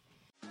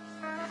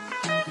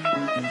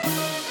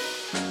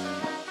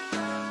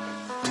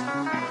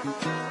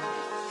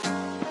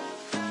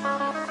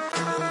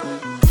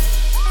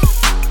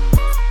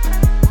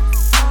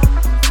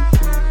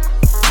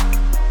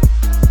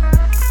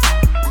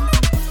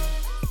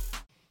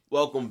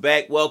Welcome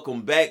back.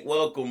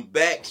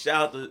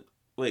 Shout out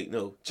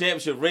to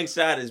Championship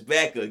Ringside is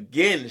back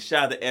again.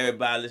 Shout out to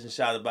everybody. Listen,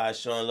 shout out to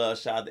Sean Love.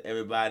 Shout out to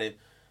everybody.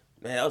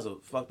 Man, that was a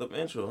fucked up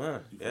intro, huh?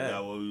 You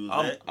forgot where we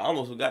was at? I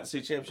almost forgot to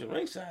see Championship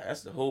Ringside.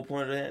 That's the whole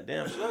point of that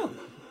damn show.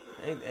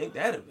 ain't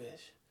that a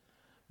bitch?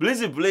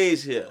 Blizzard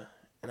Blaze here,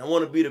 and I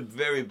want to be the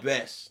very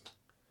best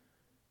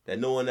that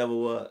no one ever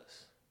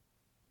was.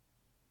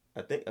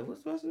 I think I was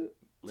supposed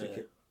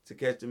to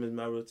catch them is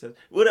my real test.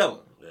 Whatever.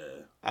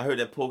 Yeah. I heard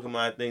that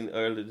Pokemon thing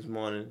earlier this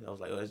morning. I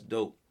was like, oh, that's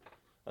dope.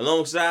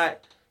 Alongside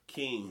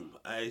King,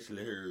 I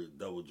actually heard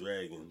Double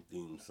Dragon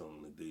theme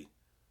song today.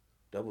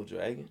 Double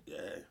Dragon?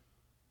 Yeah.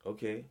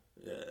 Okay.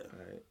 Yeah.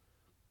 All right.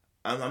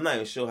 I'm not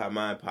even sure how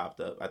mine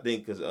popped up. I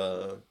think because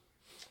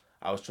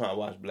I was trying to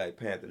watch Black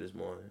Panther this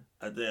morning.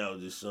 I think I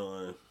was just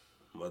showing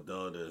my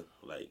daughter,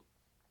 like,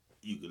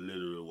 you could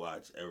literally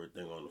watch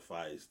everything on the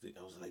Fire Stick.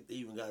 I was like, they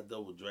even got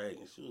Double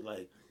Dragon. She was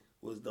like,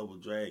 what's Double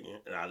Dragon?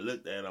 And I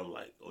looked at it, I'm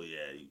like, oh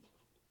yeah,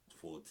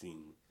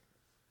 14.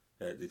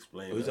 Had to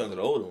explain. Oh, you talking to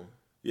the older one?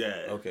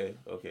 Yeah. Okay.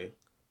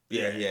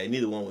 Yeah.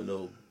 Neither one would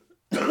know.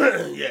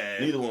 Yeah.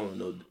 Neither one would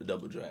know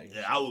Double Dragon.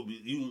 Yeah, I would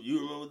be.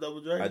 You remember Double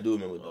Dragon? I do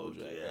remember Double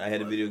Dragon. Yeah, I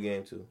had a video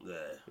game too. Yeah.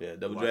 Yeah,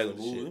 Double Watch Dragon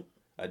the was movie? shit.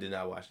 I did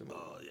not watch the movie.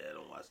 Oh yeah,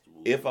 don't watch the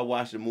movie. If I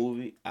watched the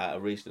movie, I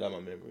erased it out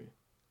of my memory.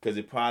 Because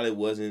it probably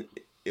wasn't,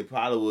 it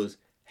probably was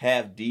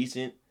half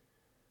decent.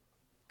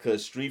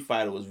 Because Street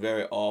Fighter was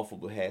very awful,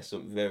 but had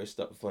some very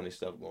funny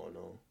stuff going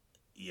on.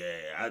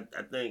 Yeah,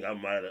 I think I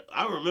might have.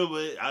 I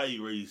remember it. I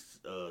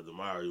erased the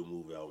Mario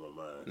movie out of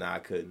my mind. Nah, I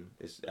couldn't.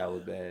 That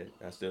was bad.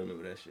 I still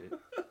remember that shit.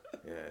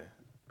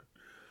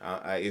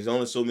 Yeah. There's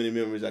only so many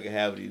memories I can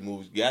have of these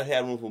movies. You gotta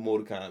have room for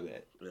Mortal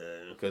Kombat. Yeah.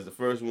 Because the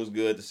first one was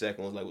good, the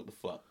second one was like, what the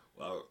fuck?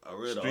 Well, I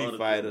read Street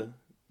Fighter,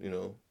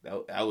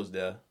 I was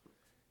there.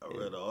 I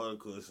read an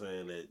article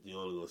saying that you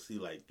only gonna see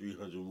like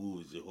 300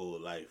 movies your whole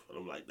life, and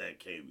I'm like, that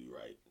can't be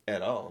right.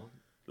 At all.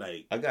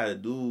 Like, I got a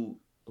dude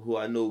who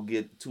I know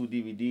get 2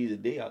 DVDs a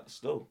day out the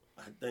store.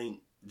 I think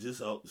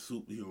just off the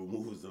superhero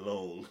movies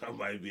alone, I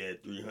might be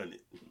at 300.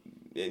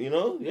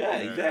 Yeah,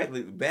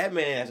 exactly.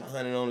 Batman has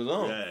 100 on his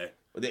own. Yeah.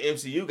 But the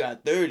MCU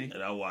got 30.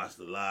 And I watched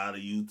a lot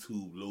of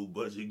YouTube low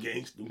budget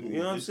gangster movies. You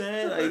know what I'm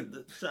saying? Like,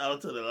 shout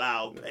out to the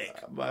Loud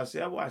Pack. I'm about to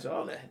say, I watch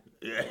all that.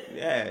 Yeah.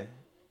 Yeah.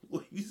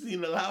 What, you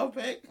seen the Loud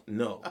Pack?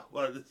 No. I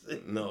wanted to say.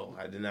 No,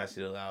 I did not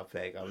see the Loud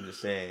Pack. I was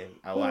just saying,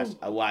 I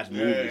watched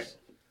movies.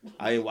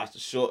 I didn't watch a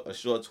short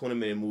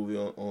 20-minute movie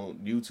on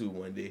YouTube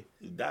one day.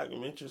 Do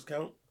documentaries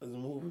count as a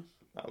movie?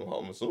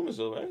 I'm assuming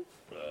so, right?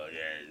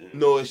 Yeah.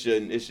 No, it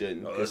shouldn't.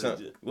 Oh,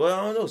 well,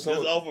 I don't know. Just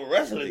off of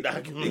wrestling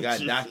documentaries. They got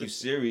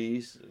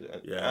docu-series.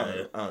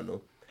 Yeah. I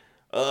don't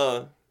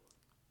know.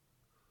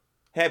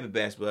 Happy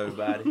basketball,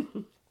 everybody.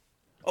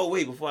 Oh,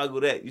 wait, before I go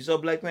that, you saw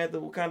Black Panther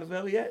Wakanda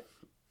Forever yet?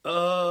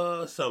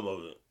 Some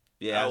of it.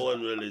 Yeah. I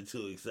wasn't really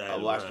too excited. I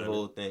watched the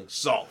whole thing.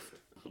 Soft.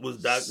 Was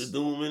Dr.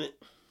 Doom in it?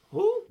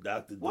 Who?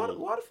 Dr. Doom.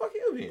 Why the fuck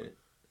you be in it?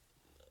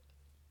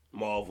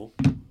 Marvel.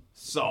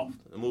 Soft.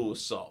 The movie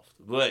was soft.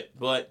 But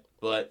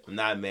I'm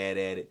not mad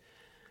at it.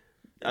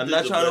 I'm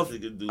not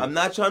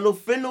trying to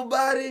offend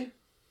nobody.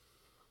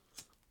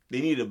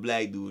 They need a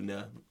black dude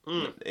now.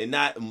 And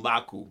not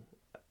M'Baku.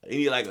 They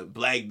need like a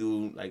black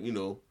dude, like,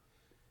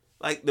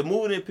 like the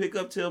movie didn't pick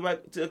up till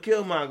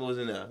Killmonger was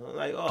in there. I'm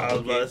like, oh, I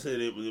was about to say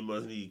they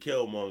must need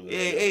Killmonger.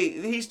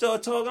 Hey, he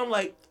started talking. I'm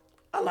like,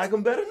 I like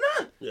him better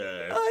now.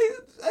 Yeah.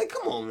 Like,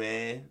 come on,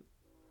 man.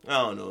 I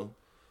don't know.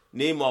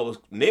 Namor was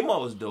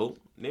dope.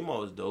 Namor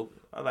was dope.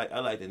 I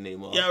like the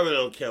Namor. Yeah, I really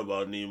don't care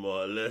about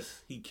Namor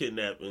unless he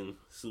kidnapping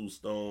Sue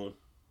Storm.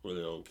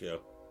 Really don't care.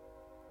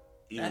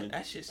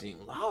 That shit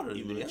seemed louder.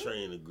 Even the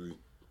Train agree.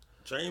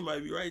 Train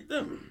might be right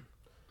there.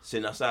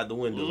 Sitting outside the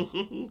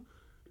window.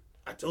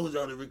 I told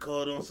y'all to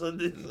record on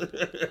Sundays.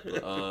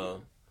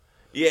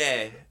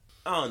 Yeah.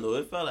 I don't know.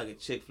 It felt like a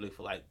chick flick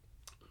for like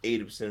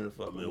 80% of the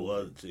fucking movie. It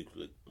was a chick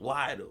flick.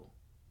 Why though?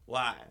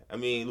 Why? I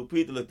mean,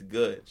 Lupita looked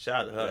good.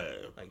 Shout out to her.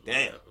 Yeah. Like,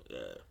 damn. Yeah.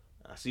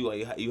 I see why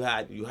you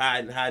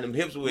hiding them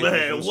hips away Man,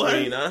 from the what?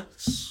 screen, huh?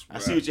 I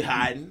see what you're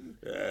hiding.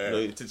 Yeah.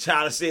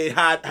 T'Challa said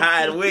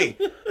hide away.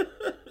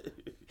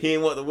 He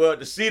didn't want the world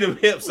to see them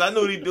hips. I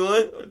know what he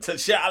doing.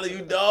 T'Challa,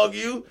 you dog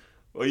you.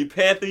 Or you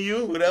panther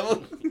you, whatever.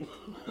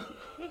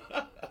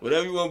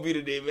 Whatever you want to be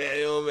today, man,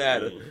 it don't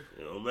matter.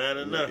 It don't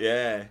matter nothing.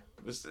 Yeah.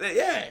 But,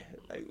 yeah.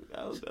 Like,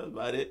 that was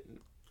about it.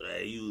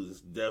 Hey, he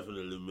was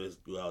definitely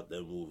missed throughout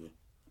that movie.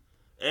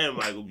 And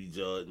Michael B.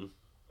 Jordan.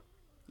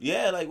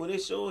 Yeah, like when they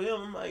show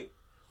him, I'm like,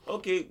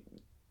 okay,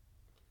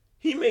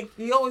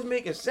 he always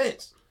making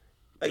sense.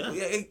 Like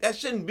that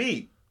shouldn't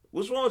be.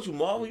 What's wrong with you,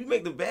 Marvel? You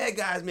make the bad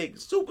guys make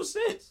super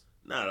sense.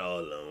 Not all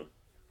of them.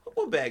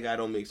 What bad guy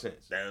don't make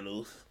sense?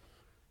 Thanos.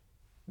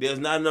 There's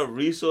not enough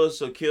resources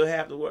to kill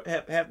half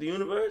the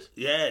universe.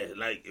 Yeah,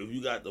 like if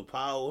you got the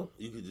power,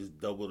 you could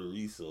just double the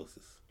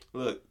resources.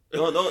 Look,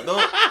 don't.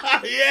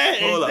 Yeah.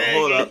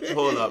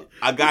 Hold up.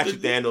 I got you,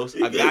 Thanos.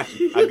 I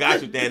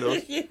got you,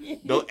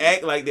 Thanos. Don't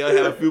act like they'll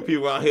have a few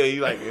people around here.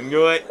 You like, you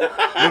know what?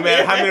 No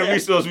matter how many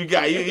resources we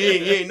got, you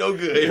ain't no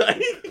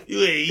good.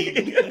 You ain't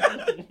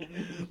eating.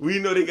 We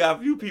know they got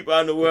a few people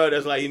out in the world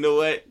that's like, you know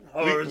what?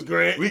 Horace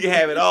Grant. We can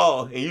have it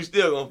all, and you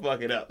still gonna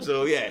fuck it up.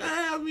 So yeah.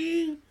 I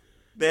mean,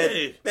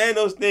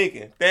 Thanos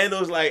thinking.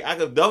 Thanos like, I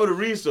could double the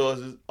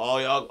resources.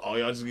 All y'all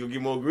just gonna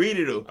get more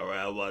greedy though. All right,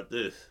 how about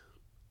this?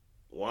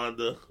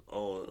 Wanda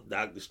on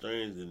Doctor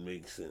Strange didn't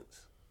make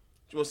sense.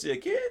 You want to see a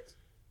kid?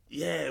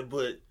 Yeah,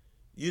 but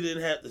you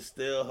didn't have to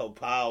steal her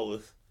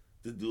powers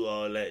to do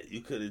all that.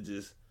 You could have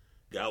just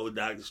got with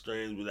Doctor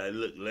Strange, be like,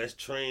 look, let's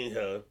train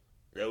her.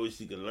 That way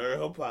she can learn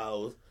her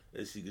powers,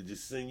 and she could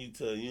just send you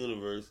to a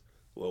universe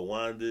where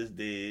Wanda is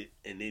dead,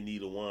 and they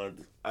need a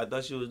Wanda. I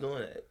thought she was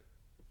doing that.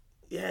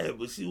 Yeah,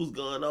 but she was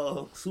going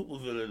all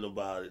supervillain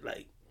about it.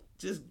 Like,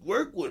 just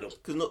work with him.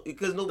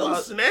 Cause nobody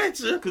don't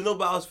snatch her. Cause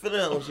nobody was feeling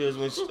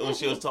her when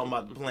she was talking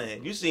about the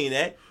plan. You seen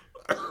that?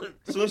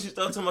 So when she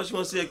started talking about she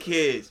want to see her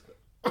kids.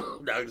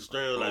 Doctor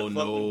Strange like, fuck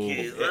no. them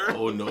kids. Huh?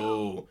 Oh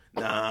no.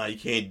 Nah, you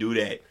can't do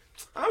that.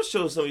 I'm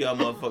sure some of y'all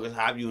motherfuckers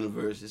have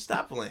universes.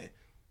 Stop playing.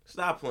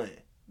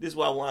 This is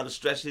why I wanted to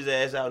stretch his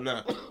ass out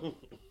now.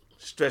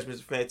 Stretch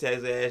Mr.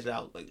 Fantastic's ass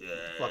out. Like,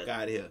 fuck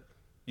out of here.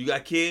 You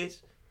got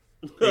kids?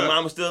 Your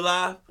mama still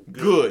alive?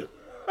 Good.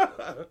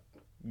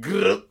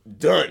 Good.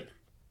 Done.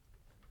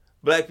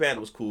 Black Panther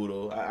was cool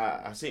though.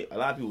 I see a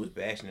lot of people was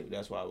bashing it.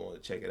 That's why I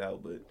wanted to check it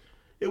out. But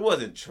it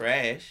wasn't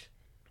trash.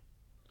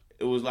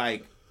 It was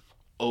like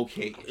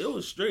okay. It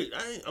was straight.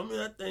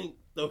 I think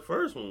the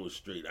first one was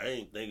straight. I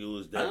didn't think it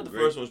was that. I thought the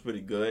first one was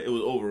pretty good. It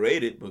was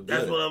overrated, but good.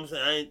 That's what I'm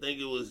saying. I didn't think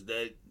it was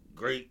that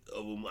great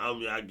of a.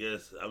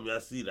 I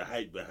see the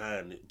hype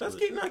behind it. Let's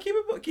keep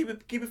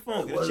it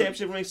funky. The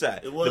championship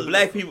ringside. The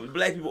black people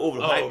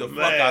overhyped the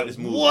fuck out of this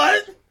movie.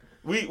 What?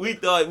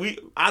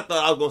 I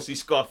thought I was gonna see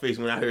Scarface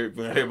when I heard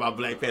about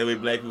Black Panther.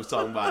 When black people was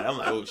talking about it, I'm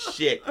like, oh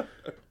shit.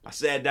 I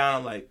sat down.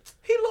 I'm like,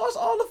 he lost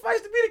all the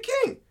fights to be the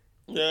king.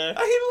 Yeah,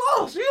 he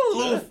lost. He don't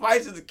lose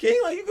fights as the king.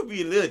 Like, you could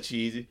be a little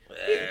cheesy.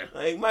 Yeah.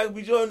 Like Michael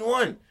B. Jordan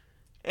won,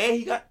 and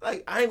he got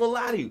like, I ain't gonna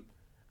lie to you,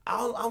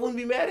 I wouldn't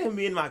be mad at him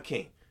being my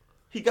king.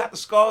 He got the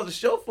scars to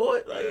show for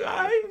it. Like, all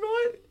right, you know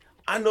what?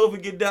 I know if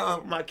it get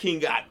down, my king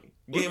got me.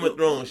 Game of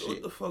Thrones shit.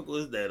 What the fuck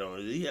was that on?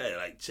 He had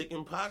like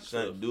chicken pox.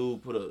 Some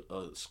dude put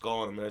a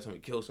scar on him every time he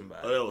killed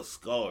somebody. Oh, that was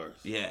scars.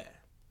 Yeah.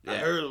 I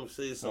heard him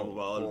say something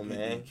about all the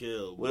people he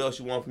killed. What else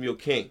you want from your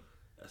king?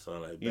 That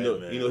sound like you know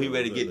he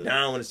ready to get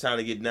down when it's time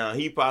to get down.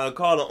 He probably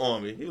called an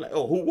army. He like,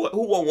 oh, who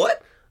won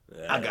what?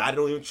 Yeah. I got it.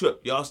 Don't even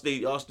trip. Y'all stay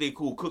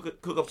cool.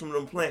 Cook up some of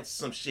them plants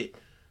or some shit.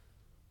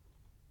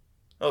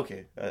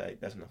 Okay, all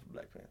right, that's enough for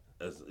Black Panther.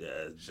 That's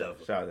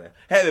definitely. Shout out.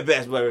 Happy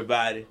basketball,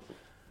 everybody.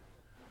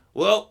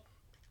 Well,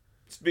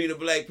 speaking of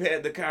Black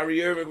Panther,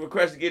 Kyrie Irving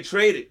requests to get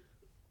traded.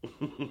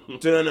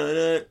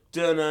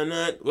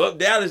 Dun-dun-dun. Well,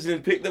 Dallas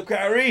done picked up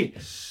Kyrie.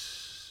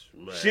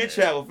 Man. Shit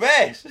travel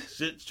fast.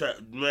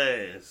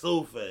 Man,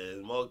 so fast.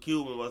 Mark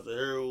Cuban must have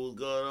heard what was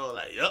going on.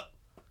 Like, yup,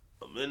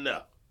 I'm in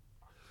now.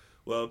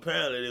 Well,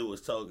 apparently they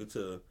was talking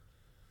to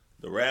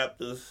the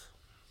Raptors,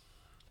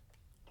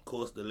 of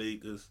course the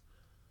Lakers,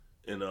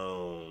 and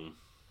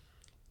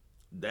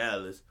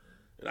Dallas.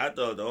 And I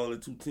thought the only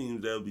two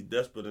teams that would be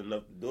desperate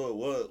enough to do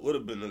it would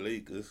have been the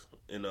Lakers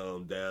and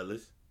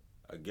Dallas.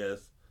 I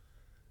guess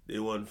they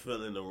wasn't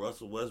feeling the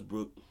Russell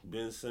Westbrook,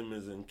 Ben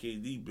Simmons, and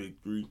KD big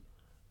three.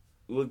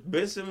 Was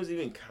Ben Simmons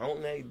even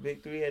counting that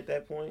big three at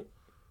that point?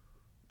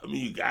 I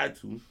mean, you got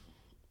to.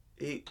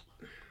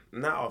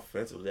 Not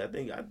offensively. I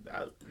think I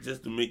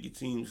just to make your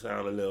team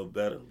sound a little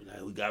better.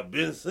 Like, we got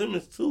Ben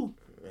Simmons too.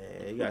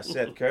 Man, you got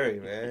Seth Curry,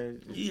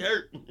 man. He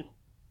hurt.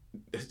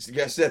 You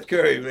got Seth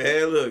Curry,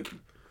 man. Look.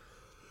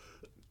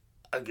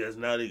 I guess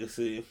now they can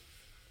see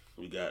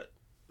we got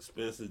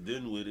Spencer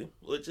Dinwiddie,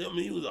 which I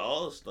mean he was an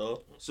all-star.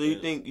 So you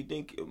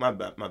think my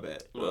bad.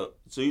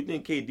 So you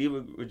think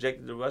KD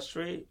rejected the Russ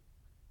trade?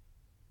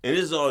 And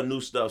this is all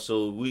new stuff,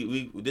 so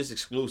we this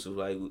exclusive.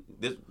 Like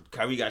this,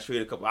 Kyrie got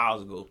traded a couple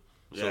hours ago.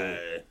 So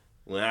yeah.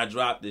 When I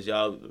dropped this,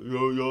 y'all, we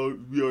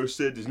already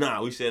said this.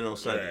 Nah, we said it on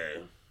Sunday.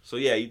 Yeah. So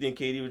yeah, you think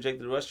KD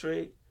rejected the Russ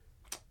trade?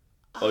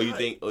 Or you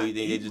think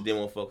they just didn't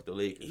want to fuck with the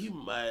Lakers? He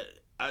might.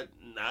 I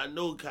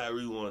know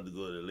Kyrie wanted to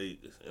go to the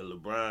Lakers, and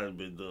LeBron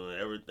been doing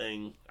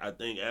everything. I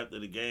think after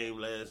the game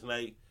last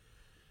night,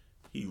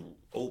 he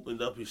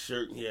opened up his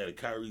shirt and he had a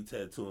Kyrie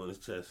tattoo on his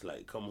chest,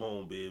 like "Come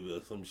home, baby"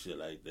 or some shit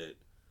like that.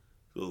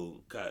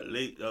 So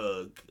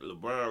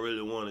LeBron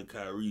really wanted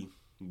Kyrie,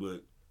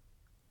 but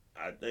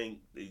I think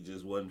they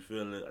just wasn't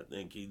feeling. I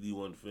think KD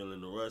wasn't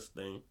feeling the Russ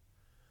thing.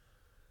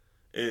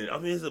 And I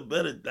mean, it's a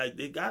better, like,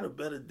 they got a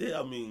better deal.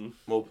 I mean,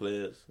 more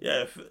players.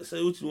 Yeah,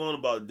 say what you want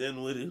about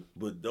Dinwiddie,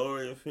 but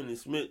Dorian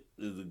Finney-Smith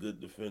is a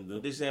good defender.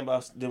 What they saying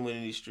about Dinwiddie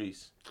in these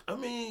streets? I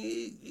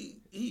mean,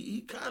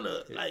 he kind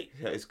of like.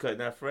 He's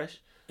cutting out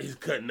fresh? He's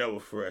cutting never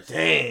fresh.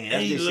 Damn,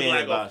 that's he what saying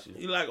like about you.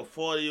 He like a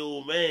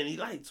 40-year-old man. He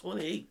like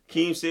 28.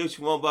 Keem, say what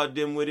you want about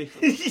Dinwiddie.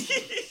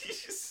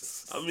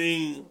 I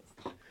mean,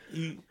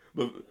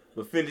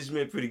 but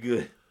Finney-Smith pretty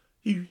good.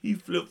 He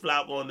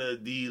flip-flop on the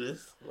Adidas.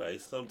 Like,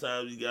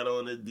 sometimes you got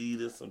on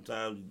Adidas,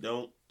 sometimes you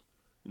don't.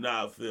 You know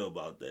how I feel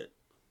about that.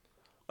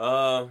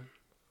 All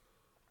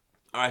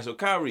right, so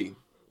Kyrie.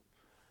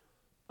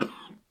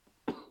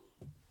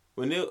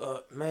 when they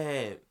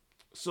man,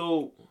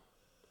 so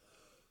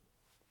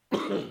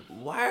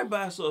why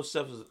everybody so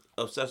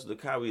obsessed with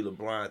the Kyrie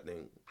LeBron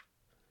thing?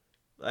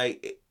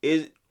 Like,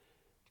 is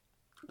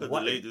because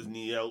the Lakers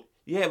need help.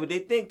 Yeah, but they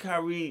think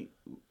Kyrie.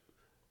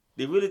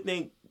 They really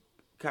think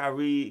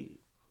Kyrie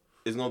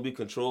is gonna be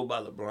controlled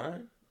by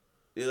LeBron.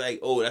 They're like,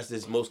 oh, that's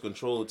his most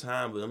controlled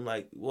time. But I'm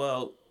like,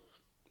 well,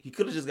 he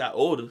could have just got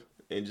older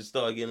and just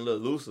started getting a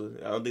little looser.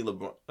 I don't think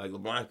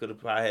LeBron could have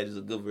probably had just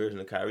a good version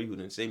of Kyrie who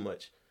didn't say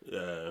much.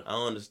 Yeah, I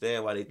don't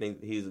understand why they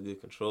think he's a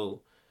good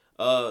control.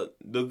 I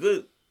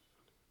can't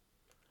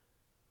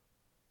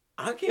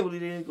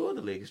believe they didn't go with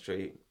the Lakers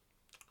trade.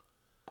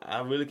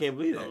 I really can't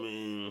believe that. I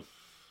mean,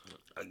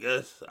 I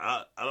guess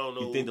I don't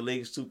know. You think the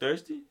Lakers too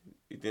thirsty?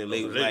 You think the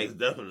Lakers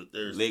definitely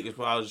thirsty? Lakers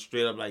probably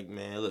straight up like,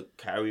 man, look,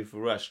 Kyrie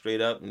for us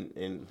straight up,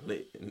 and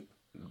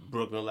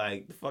Brooklyn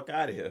like, the fuck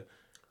out of here.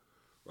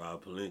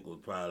 Rob Pelinka was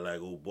probably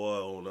like, oh boy,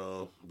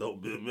 on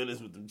Don't Be a Menace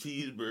with them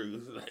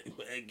cheeseburgers. Like,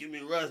 man, give me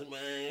Russ,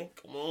 man,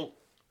 come on.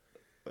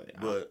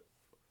 But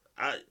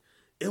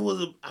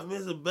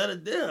it's a better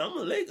deal. I'm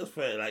a Lakers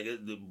fan. Like,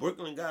 the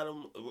Brooklyn got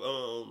them,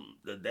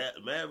 the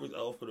Mavericks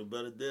offered a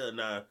better deal.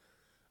 Now,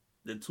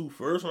 the 2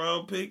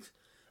 first-round picks,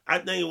 I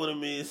think it would have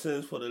made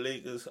sense for the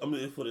Lakers,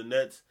 for the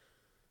Nets,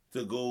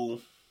 to go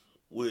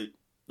with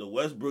the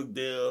Westbrook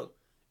deal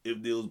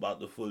if they was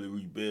about to fully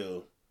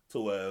rebuild.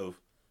 To have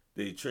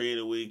they trade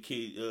away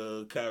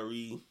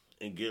Kyrie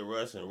and get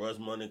Russ, and Russ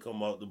money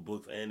come out the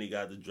books, and they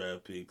got the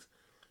draft picks.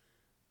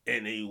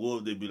 And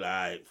they'd be like,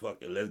 all right, fuck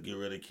it, let's get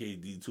rid of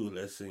KD too.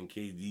 Let's send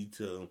KD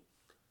to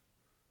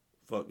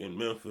fucking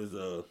Memphis,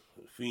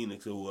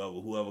 Phoenix,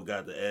 or whoever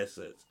got the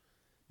assets.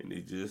 And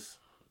they just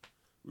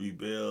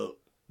rebuild.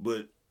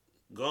 But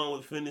going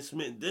with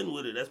Finney-Smith and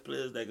Dinwiddie, that's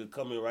players that could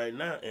come in right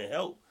now and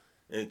help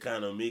and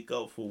kind of make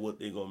up for what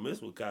they're going to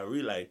miss with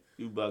Kyrie. Like,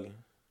 you bugging.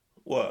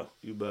 What?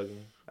 You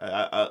bugging.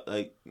 I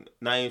like,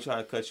 not even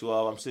trying to cut you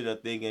off. I'm sitting there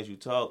thinking as you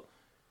talk.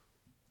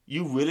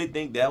 You really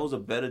think that was a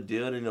better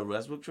deal than the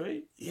Westbrook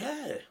trade?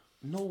 Yeah.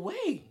 No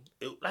way.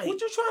 Like, what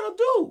you trying to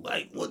do?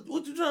 Like,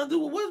 what you trying to do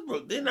with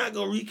Westbrook? They're not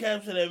going to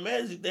recapture that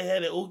magic they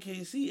had at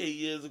OKC 8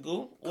 years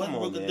ago.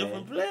 Westbrook a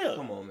different player.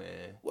 Come on,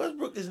 man.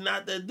 Westbrook is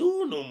not that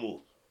dude no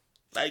more.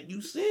 Like,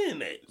 you seeing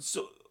that.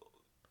 So,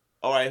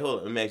 all right, hold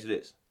on. Let me ask you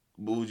this.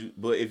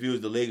 But if you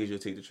was the Lakers, you'll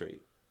take the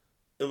trade.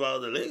 If I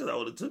was the Lakers, I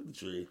would have took the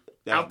trade.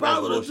 I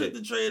probably would have took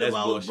the trade if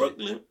I was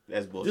Brooklyn.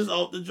 That's bullshit. Just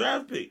off the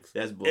draft picks.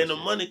 That's bullshit. And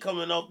the money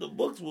coming off the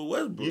books with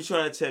Westbrook. You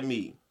trying to tell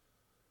me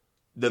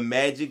the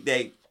magic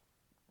that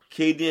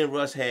KD and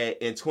Russ had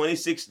in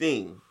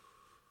 2016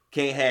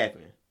 can't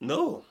happen?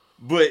 No.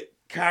 But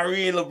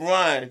Kyrie and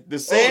LeBron, the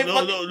same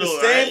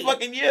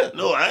fucking year.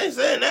 No, I ain't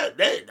saying that.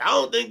 I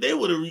don't think they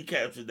would have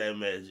recaptured that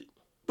magic.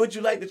 But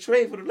you like the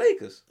trade for the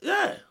Lakers.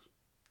 Yeah.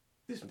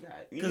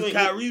 Because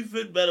Kyrie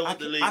fit better with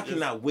the Lakers. I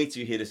cannot wait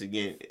to hear this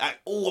again. I'm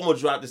going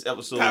to drop this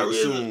episode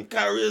soon.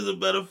 Kyrie is a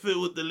better fit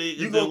with the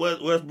Lakers than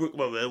Westbrook,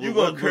 my man. You're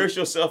going to curse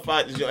yourself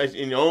out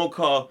in your own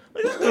car.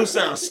 This dude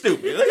sounds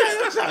stupid.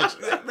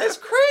 That's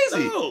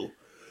crazy. No.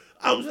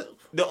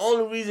 The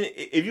only reason,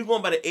 if you're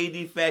going by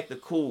the AD factor,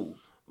 cool.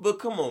 But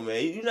come on,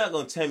 man. You're not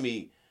going to tell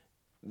me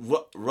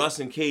Russ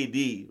and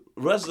KD.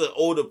 Russ is an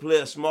older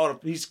player, smarter.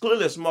 He's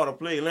clearly a smarter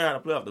player. He learned how to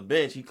play off the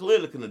bench. He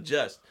clearly can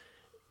adjust.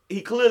 He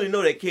clearly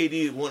know that KD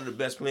is one of the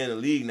best players in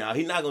the league now.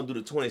 He's not going to do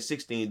the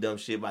 2016 dumb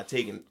shit by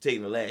taking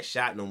the last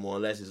shot no more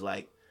unless it's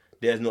like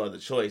there's no other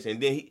choice.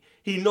 And then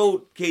he know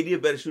KD a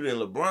better shooter than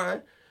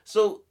LeBron.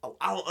 So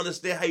I don't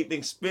understand how you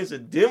think Spencer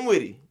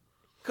Dinwiddie.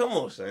 Come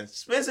on, son.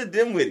 Spencer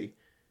Dinwiddie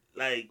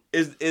like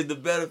is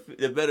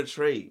the better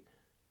trade.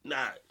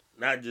 Not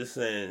just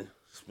saying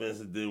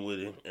Spencer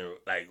Dinwiddie and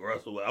like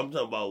Russell. I'm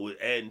talking about with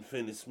adding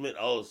Finney-Smith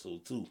also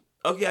too.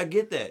 Okay, I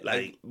get that.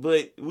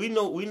 But we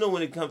know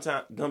when it comes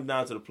down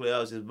to the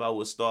playoffs, it's about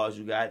what stars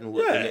you got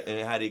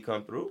and how they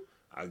come through.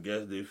 I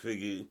guess they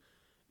figured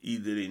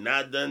either they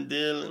not done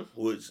dealing,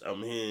 which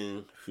I'm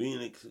hearing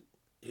Phoenix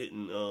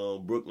hitting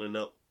Brooklyn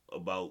up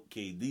about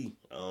KD.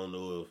 I don't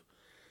know if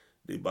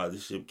they about to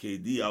ship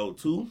KD out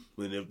too.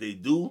 But if they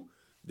do,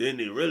 then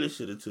they really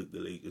should have took the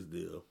Lakers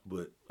deal.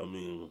 But I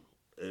mean,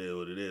 it is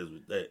what it is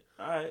with that.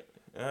 All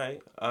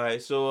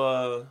right.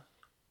 So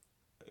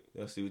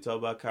let's see. We talked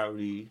about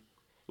Kyrie.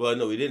 Well,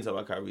 no, we didn't talk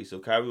about Kyrie. So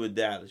Kyrie with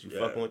Dallas, you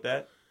fucking with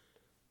that?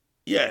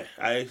 Yeah,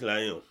 I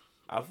am.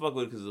 I fuck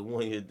with it because it's a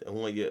one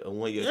year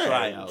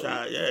tryout.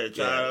 Try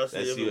out.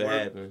 Let's see what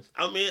happens.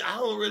 I mean, I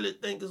don't really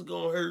think it's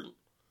gonna hurt.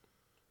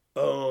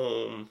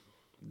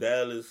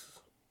 Dallas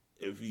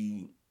if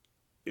he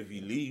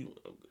leave.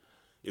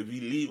 If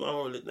he leave, I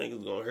don't really think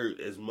it's gonna hurt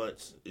as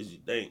much as you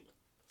think.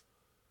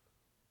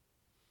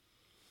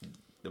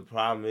 The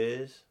problem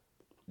is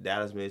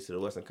Dallas made it to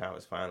the Western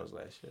Conference Finals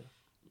last year.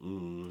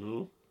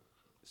 Mm-hmm.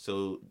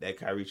 So that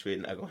Kyrie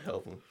trade not gonna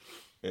help him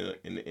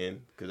in the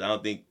end because I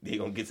don't think they're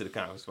gonna get to the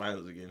conference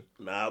finals again.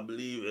 Now I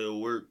believe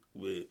it'll work.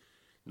 With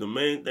the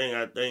main thing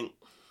I think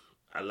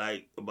I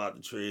like about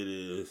the trade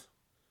is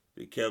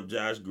they kept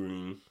Josh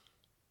Green.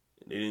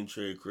 They didn't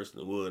trade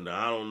Christian Wood. Now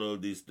I don't know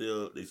if they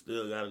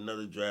still got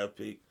another draft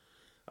pick.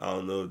 I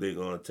don't know if they're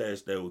gonna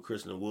attach that with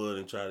Christian Wood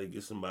and try to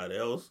get somebody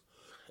else,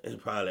 and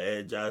probably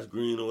add Josh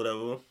Green or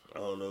whatever. I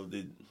don't know if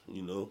they,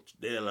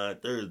 deadline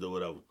Thursday or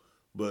whatever.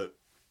 But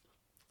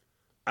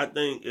I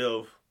think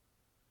if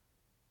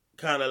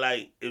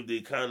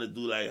they kind of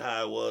do like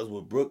how it was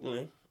with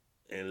Brooklyn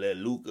and let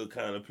Luka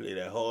kind of play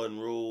that Harden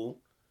role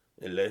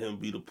and let him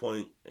be the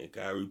point and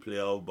Kyrie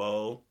play off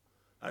ball,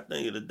 I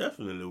think it'll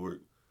definitely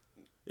work.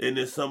 And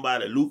then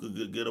somebody Luka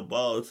could get a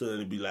ball to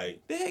and be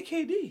like, they had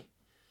KD.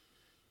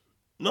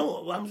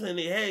 No, I'm saying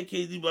they had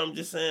KD, but I'm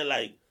just saying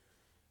like,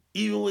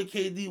 even when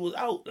KD was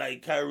out,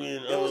 like Kyrie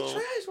and it was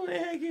trash when they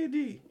had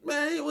KD.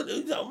 Man,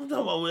 I'm talking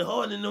about when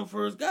Harden and them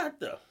first got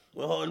there.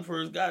 When Harden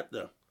first got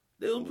there,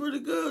 they was pretty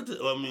good.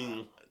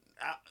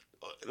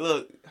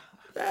 Look,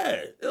 yeah,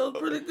 it was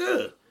pretty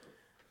good.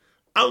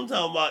 I'm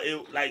talking about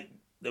it like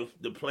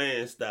the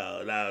playing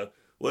style. Now,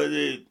 whether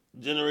it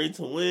generates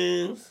some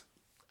wins,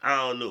 I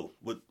don't know,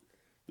 but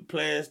the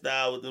playing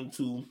style with them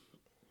two,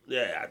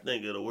 yeah, I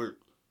think it'll work.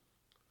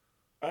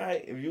 All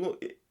right,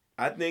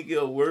 I think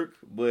it'll work,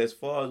 but as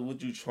far as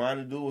what you're trying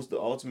to do, what's the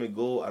ultimate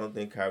goal? I don't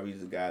think Kyrie's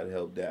the guy to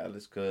help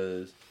Dallas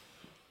because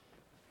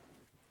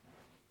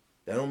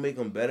that don't make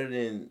them better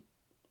than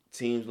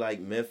teams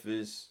like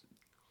Memphis,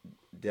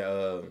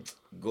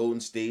 Golden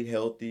State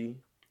healthy,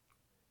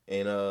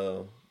 and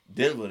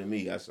Denver. To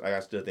me, I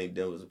still think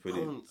Denver's a pretty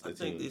good I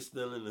think they're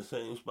still in the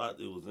same spot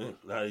they was in.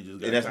 Now they just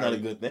got and that's not a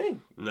good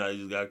thing. Now they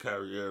just got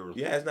Kyrie Irving.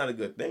 Yeah, that's not a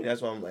good thing.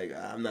 That's why I'm like,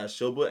 I'm not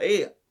sure, but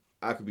hey.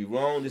 I could be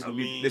wrong. This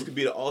could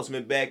be the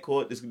ultimate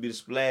backcourt. This could be the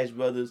Splash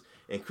Brothers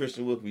and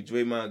Christian Wood could be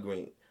Draymond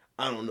Green.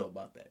 I don't know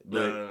about that.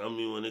 But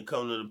when it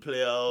comes to the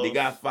playoffs, they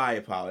got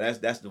firepower.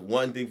 That's the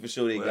one thing for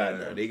sure they got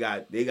now. They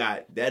got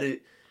that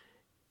is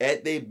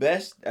at their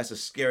best. That's a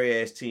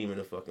scary ass team in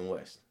the fucking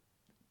West.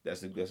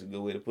 That's a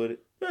good way to put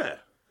it. Yeah.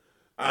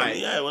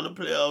 When the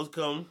playoffs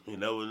come, you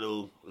never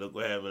know. Look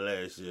what happened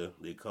last year.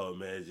 They called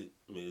Magic,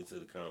 made it to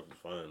the conference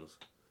finals.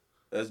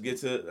 Let's get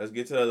to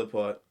the other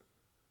part.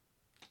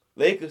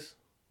 Lakers.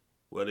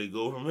 Where they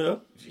go from here?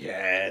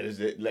 Yeah,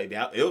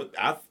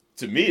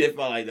 to me, it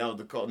felt like that was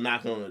the call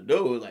knocking on the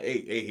door. It was like,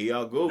 hey, here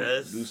y'all go.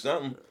 Do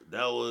something.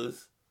 That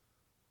was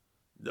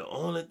the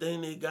only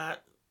thing they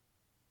got.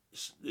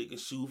 They can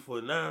shoot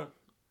for now.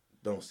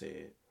 Don't say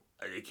it.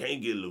 They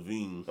can't get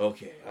Levine.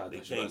 Okay, they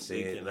can't.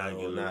 They cannot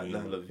get Levine.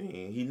 Not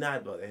Levine. He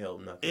not about to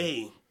help nothing.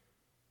 Hey.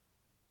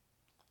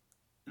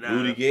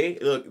 Rudy Gay?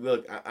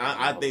 Look.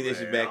 I think they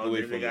should back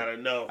away from it.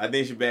 Know. I think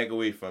they should back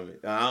away from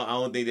it. I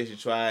don't think they should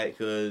try it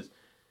because,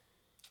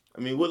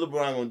 what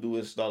LeBron gonna do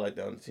is start like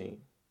that on the team.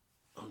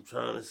 I'm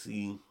trying to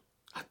see.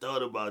 I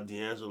thought about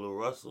D'Angelo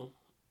Russell.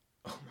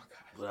 Oh my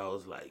god! But I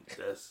was like,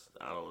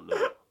 I don't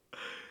know.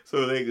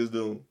 So the Lakers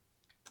do.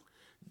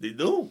 They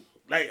do.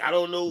 Like I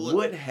don't know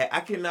what. I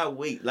cannot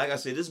wait. Like I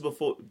said, this is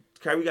before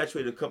Kyrie got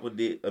traded a couple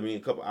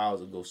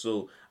hours ago.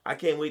 So I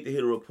can't wait to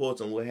hear the reports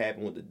on what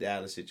happened with the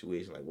Dallas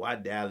situation. Like why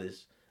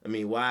Dallas?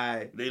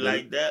 Why they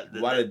like that?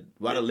 Why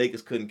the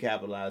Lakers couldn't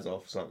capitalize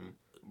off something?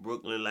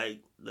 Brooklyn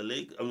like the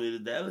Lakers. The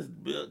Dallas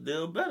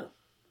they're better.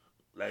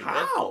 Like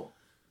how?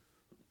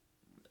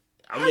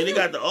 They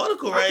got the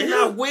article right here. I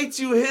cannot wait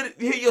till you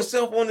hit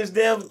yourself on this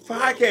damn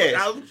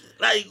podcast.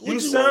 You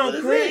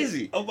sound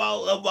crazy.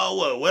 About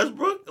what?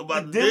 Westbrook?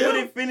 About Denver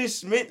they finished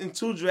Smith and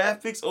 2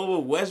 draft picks over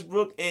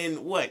Westbrook and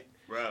what?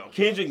 Bro.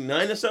 Kendrick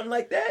Nunn or something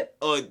like that?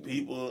 Or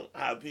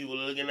how people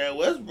are looking at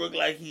Westbrook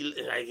like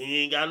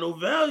he ain't got no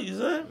values,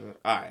 huh?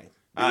 All right.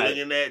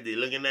 They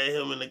looking at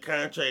him in the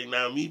contract.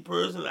 Now, me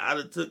personally, I'd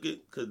have took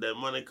it because that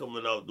money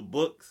coming off the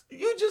books.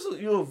 You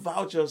a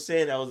voucher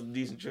saying that was a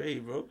decent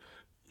trade, bro.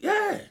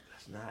 Yeah.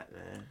 It's not,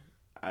 man.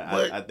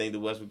 I think the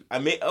Westbrook.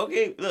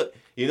 Okay, look.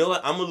 You know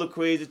what? I'm gonna look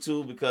crazy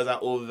too because I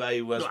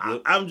overvalue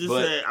Westbrook. I'm just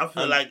saying. I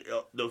feel like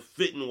the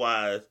fitting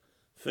wise,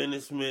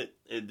 Finney-Smith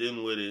and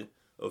Dinwiddie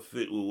a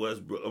fit with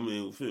Westbrook.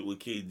 Fit with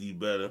KD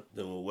better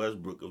than what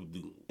Westbrook will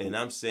do. And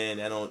I'm saying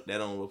that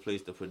don't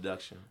replace the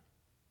production.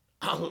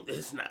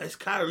 It's not. It's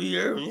Kyrie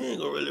Irving. You ain't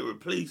gonna really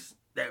replace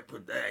that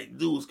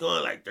dude's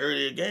scoring like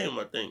 30 a game,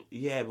 I think.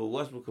 Yeah, but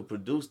Westbrook could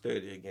produce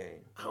 30 a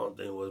game. I don't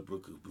think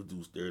Westbrook could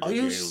produce 30 a game. Are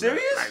you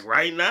serious? Like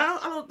right now,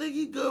 I don't think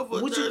he's good for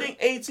 30. What you think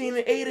 18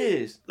 and 8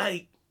 is?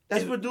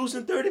 That's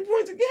producing 30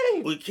 points a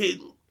game. With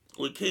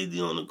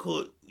KD on the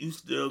court, you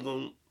still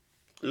gonna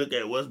look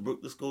at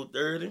Westbrook to score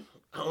 30?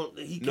 I don't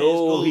think he can't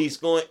score. No, he's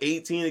scoring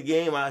 18 a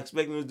game. I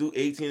expect him to do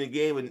 18 a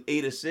game with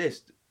 8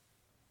 assists.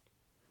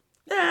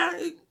 Yeah,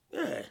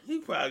 he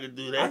probably could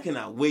do that. I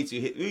cannot wait to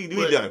hit. We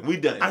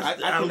done. I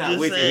cannot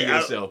wait to hear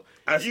yourself.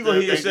 You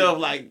gonna hear yourself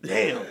like,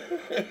 damn. What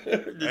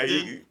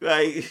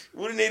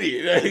an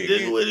idiot. The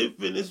Dinwiddie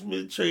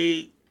Finney-Smith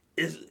trade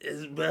is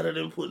better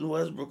than putting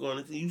Westbrook on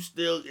it. You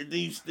still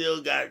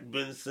got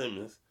Ben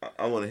Simmons.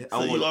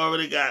 You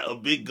already got a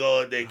big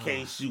guard that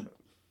can't shoot.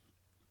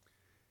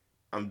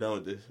 I'm done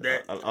with this.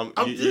 I'm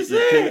just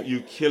saying.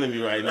 You killing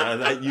me right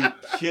now. You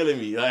killing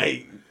me.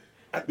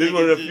 This is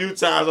one of the few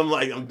times I'm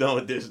like, I'm done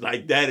with this.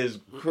 Like, that is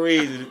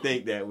crazy to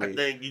think that way. I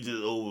think you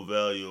just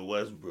overvalue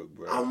Westbrook,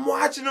 bro. I'm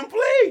watching him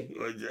play.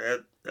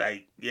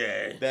 Like,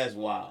 yeah. That's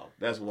wild.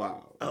 That's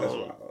wild.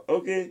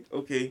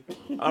 Okay.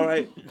 All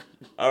right.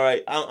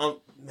 I'm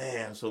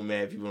so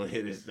mad people don't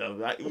hear this stuff.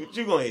 What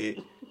you gonna hear?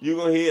 You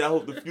gonna hear it. I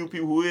hope the few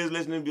people who is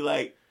listening be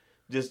like,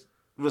 just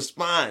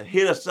respond.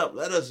 Hit us up.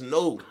 Let us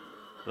know.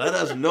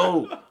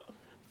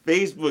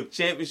 Facebook,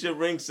 Championship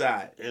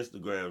Ringside.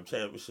 Instagram,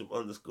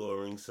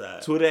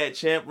 Championship_Ringside. Twitter at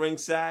Champ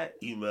Ringside.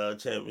 Email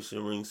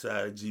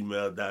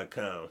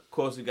ChampionshipRingside@gmail.com. Of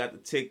course, we got the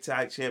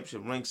TikTok,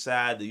 Championship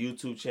Ringside. The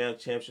YouTube channel,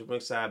 Championship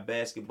Ringside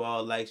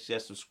Basketball. Like, share,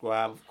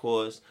 subscribe, of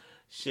course.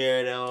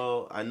 Share it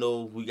all. I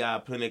know we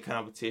got plenty of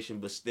competition,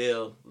 but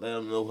still, let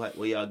them know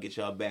where y'all get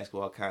y'all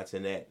basketball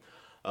content at.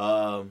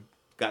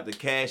 Got the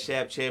Cash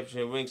App,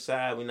 Championship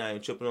Ringside. We're not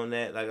even tripping on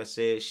that. Like I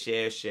said,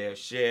 share.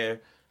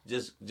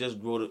 Just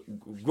grow the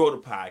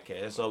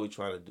podcast. That's all we're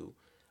trying to do.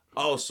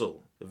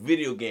 Also, the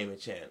video gaming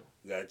channel.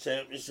 We got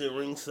Championship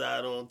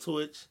Ringside on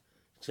Twitch,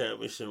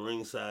 Championship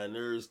Ringside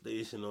Nerd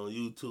Station on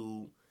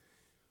YouTube.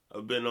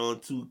 I've been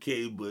on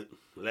 2K, but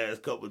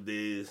last couple of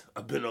days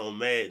I've been on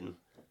Madden.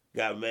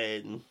 Got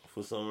Madden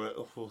for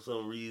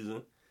some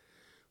reason.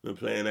 Been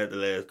playing that the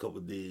last couple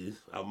of days.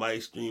 I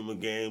might stream a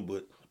game,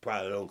 but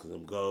probably don't because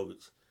I'm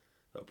garbage.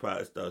 I'll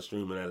probably start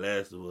streaming that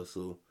Last of Us.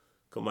 So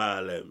come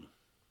out at me.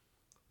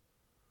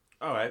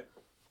 All right.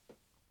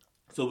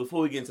 So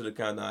before we get into the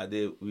countdown,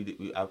 we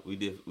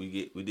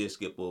did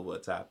skip over a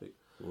topic.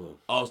 What?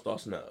 All-Star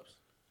snubs.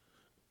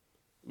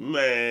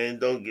 Man,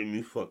 don't get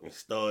me fucking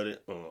started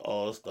on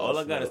All-Star. All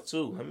I got is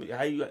two.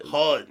 How you got?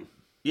 Harden.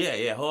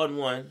 Yeah, Harden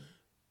won.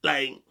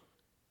 Like,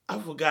 I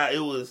forgot it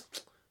was.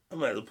 I'm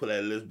gonna have to put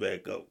that list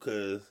back up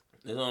because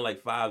there's only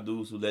like 5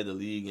 dudes who led the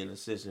league in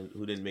assists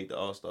who didn't make the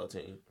All-Star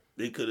team.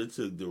 They could have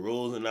took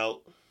DeRozan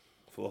out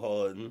for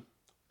Harden.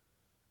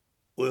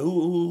 Well,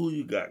 who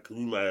you got? Because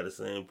we might have the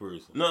same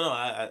person.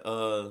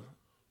 No,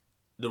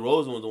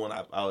 DeRozan was the one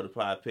I would have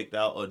probably picked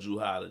out, or Jrue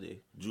Holiday.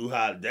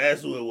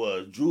 That's who it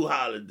was. Jrue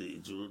Holiday.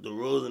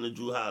 DeRozan and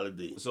Jrue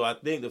Holiday. So I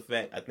think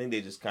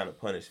they just kind of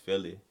punished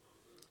Philly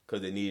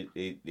because they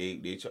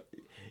try.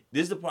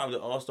 This is the problem with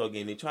the All-Star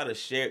game. They try to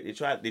share. They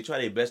try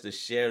their best to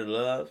share the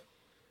love.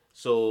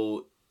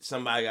 So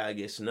somebody gotta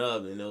get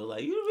snubbed, and they was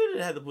like, you really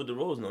didn't have to put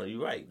DeRozan on.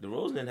 You're right.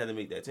 DeRozan didn't have to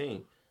make that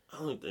team. I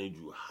don't think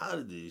Jrue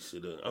Holiday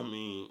should have. I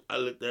mean, I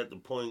looked at the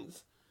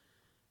points.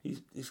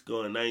 He's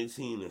scoring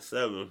 19 and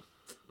 7.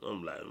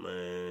 I'm like,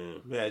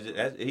 man. Yeah,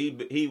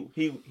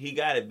 he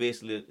got it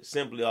basically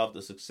simply off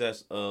the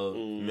success of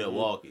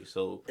Milwaukee.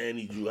 So and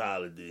he Jrue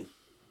Holiday.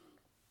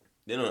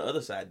 Then on the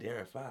other side,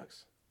 De'Aaron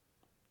Fox.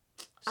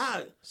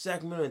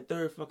 Sacramento in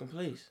 3rd fucking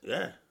place.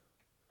 Yeah.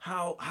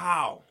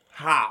 How?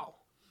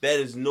 That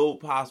is no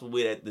possible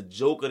way that the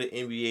joke of the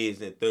NBA is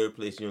in 3rd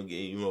place.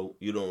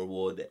 You don't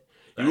reward that.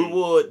 You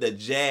reward the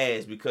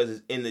Jazz because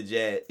it's in the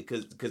Jazz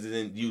because it's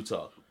in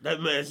Utah.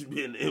 That man should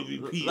be an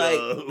MVP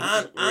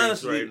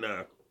honestly, right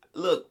now.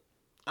 Look,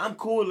 I'm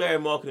cool with Larry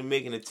Marketing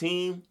making a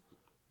team,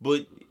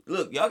 but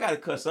look, y'all got to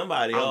cut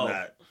somebody off. I'm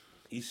not.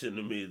 He shouldn't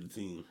have made the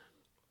team.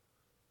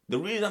 The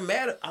reason I'm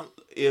mad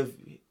if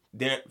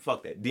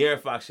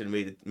De'Aaron Fox should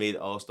have made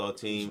the All-Star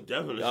team.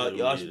 Definitely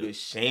y'all should be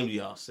ashamed of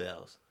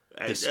yourselves.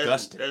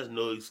 Disgusting. That's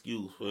no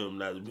excuse for him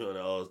not to be on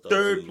the All-Star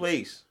 3rd team.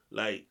 Place.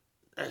 Like,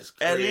 that's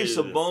crazy. At least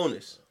a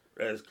bonus.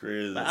 That's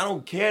crazy. Like, I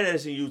don't care that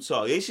it's in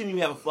Utah. They shouldn't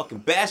even have a fucking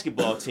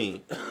basketball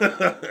team.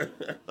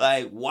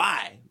 Like,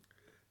 why?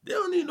 They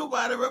don't need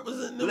nobody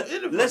representing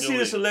them. Let's see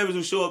the celebrities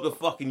who show up to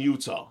fucking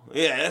Utah.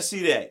 Yeah, let's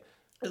see that.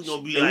 It's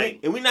gonna be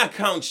and we're not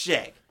counting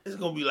Shaq. It's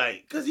gonna be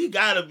like, cause he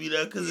gotta be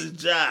there, cause his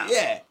job.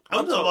 Yeah,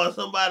 I'm talking about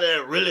somebody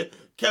that really.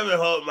 Kevin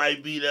Hart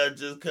might be there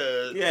just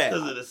cause of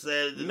the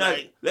Saturday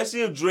night. Let's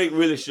see if Drake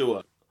really show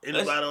up.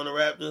 Anybody on the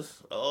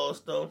Raptors?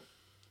 All-Star?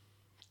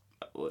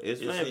 Well,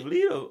 it's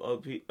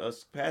VanVleet or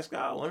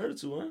Pascal, one of the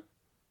two, huh?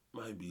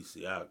 Might be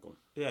Siakam.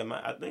 Yeah,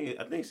 I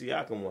think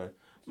Siakam won.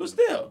 But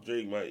still.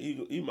 Drake might,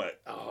 he might,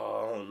 I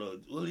don't know.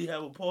 Will he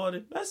have a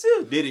party? Let's see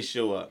if Diddy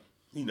show up.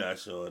 He not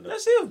showing up.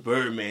 Let's see if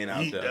Birdman out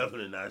there. He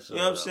definitely not showing up. You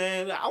know what I'm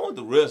saying? I want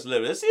the real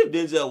celebrity. Let's see if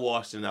Denzel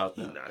Washington out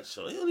there. He not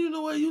showing up. He don't even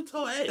know where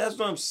Utah at. That's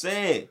what I'm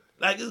saying.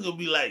 Like, it's going to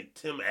be like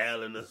Tim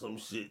Allen or some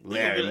shit.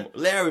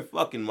 Larry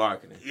fucking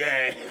Marketing.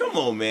 Yeah. Come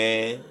on,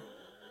 man.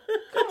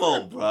 Come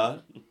on, bro.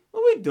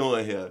 What we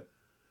doing here?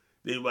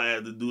 They might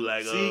have to do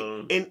like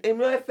and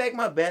matter of fact,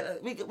 my bad.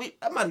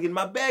 I'm about to get in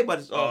my bag by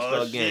this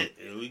All-Star game.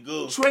 Here we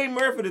go. Trey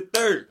Murphy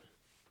III.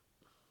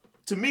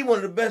 To me, one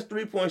of the best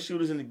 3-point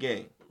shooters in the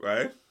game.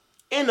 Right.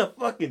 In the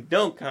fucking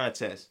dunk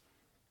contest.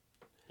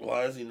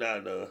 Why is he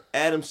not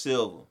Adam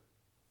Silver.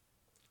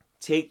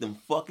 Take them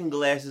fucking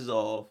glasses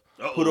off.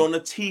 Put on a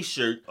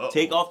t-shirt.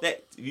 Take off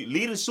that.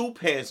 Leave the suit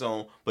pants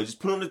on, but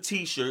just put on a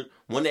t-shirt.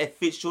 One that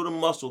fits show the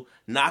muscle.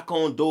 Knock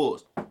on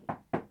doors.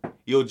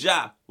 Yo,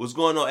 Ja, what's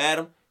going on,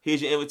 Adam?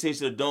 Here's your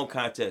invitation to the dunk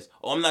contest.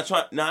 Oh, I'm not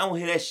trying. Nah, I don't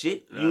hear that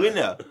shit. You in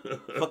there.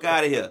 Fuck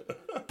out of here.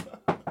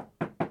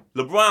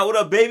 LeBron, what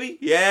up, baby?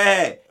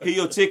 Yeah. Here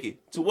your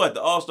ticket. To what?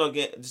 The All-Star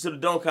game. To the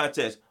dunk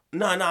contest.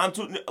 I'm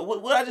too.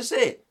 What I just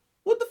said?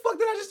 What the fuck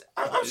did I just?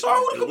 I'm sorry.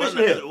 Who the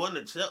commissioner here?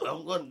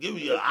 I'm going to give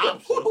you an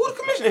option. Who the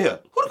commissioner here?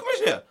 Who the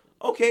commissioner here?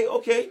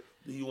 Okay.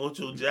 Do you want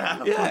your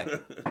job? Yeah.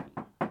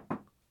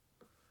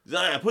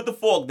 Zion, put the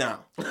fork down.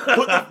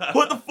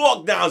 Put the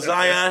fork down,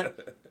 Zion.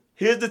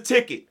 Here's the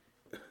ticket.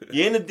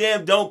 You're in the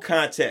damn dunk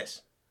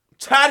contest. I'm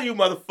tired of you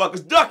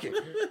motherfuckers ducking.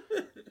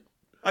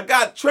 I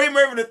got Trey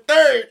Murphy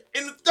III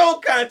in the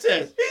dunk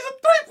contest. He's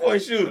a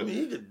 3-point shooter. I mean,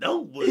 he can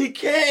dunk, but... He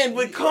can,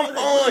 but come on.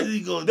 What is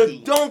he gonna do? The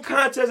dunk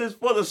contest is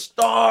for the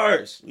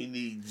stars. We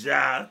need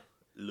Ja,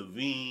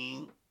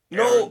 Levine...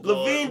 No,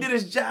 Levine did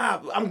his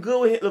job. I'm good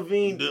with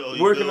Levine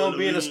working on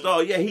being a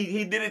star. Yeah,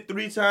 he did it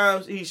 3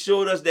 times. He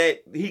showed us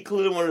that he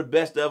clearly one of the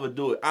best to ever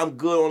do it. I'm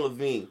good on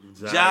Levine.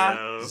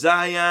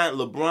 Zion,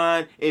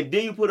 LeBron, and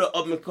then you put a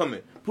up and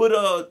coming.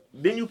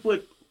 Then you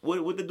put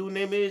what the dude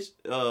name is?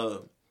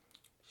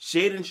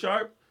 Shaden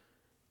Sharp.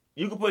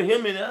 You can put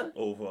him in there.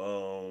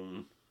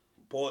 Over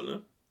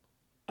Portland.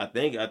 I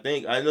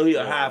know he's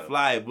a high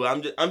flyer,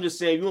 but I'm just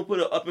saying, you want to put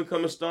an up and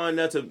coming star in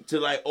there to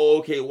like, oh,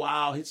 okay,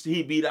 wow,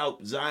 he beat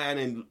out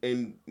Zion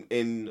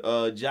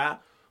and Ja.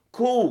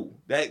 Cool.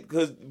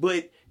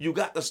 But you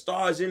got the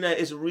stars in there.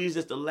 It's a reason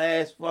it's the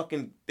last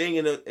fucking thing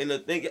in the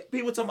thing.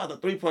 People talking about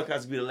the 3-point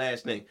contest be the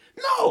last thing.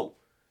 No.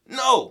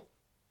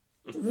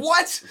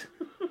 What?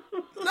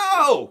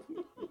 No.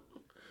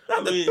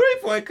 Not the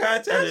 3-point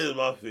contest. That is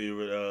my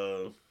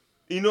favorite.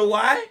 You know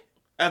why?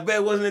 I bet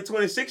it wasn't in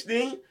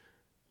 2016.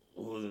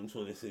 What was in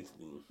 2016?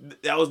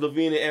 That was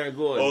Levine and Aaron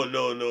Gordon. Oh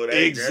no!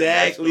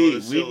 Exactly.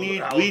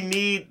 We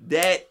need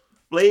that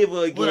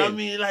flavor again. But I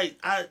mean,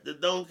 like the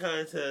dunk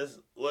contest,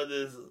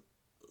 whether it's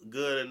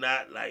good or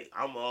not, like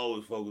I'm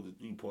always focused on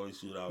the 3-point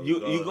shootout.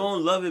 You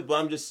gonna love it, but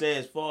I'm just saying,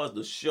 as far as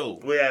the show,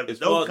 the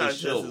dunk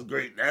contest is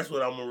great. That's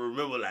what I'm gonna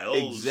remember. Like, oh,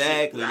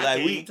 exactly. Shit. I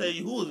can't even tell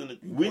you who was in the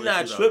 3-point. We're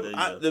not tripping.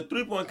 The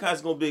 3-point contest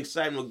is gonna be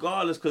exciting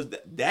regardless, because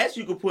that's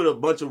you can put a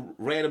bunch of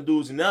random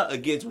dudes in there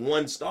against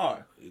one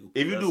star.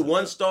 If you do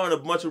one star and a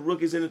bunch of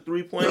rookies in the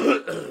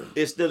 3-point,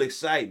 it's still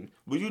exciting.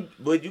 But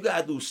you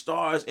gotta do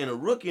stars and a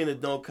rookie in the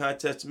dunk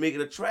contest to make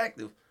it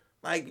attractive.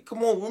 Like,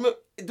 come on,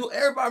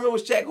 everybody remember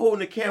Shaq holding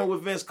the camera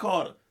with Vince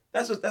Carter?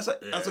 That's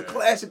a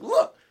classic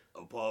look.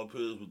 Paul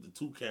Pierce with the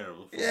 2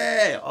 cameras.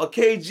 Yeah, or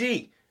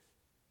KG.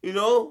 You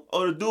know,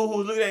 or the dude who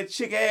was looking at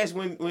chick ass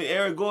when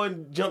Aaron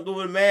Gordon jumped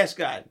over the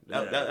mascot.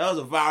 That was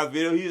a viral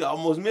video. He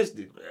almost missed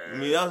it. Yeah. I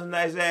mean, that was a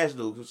nice ass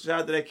look. So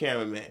shout out to that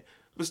cameraman.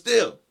 But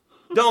still,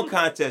 dunk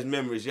contest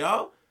memories,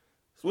 y'all.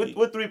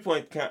 What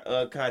 3-point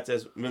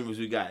contest memories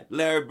we got?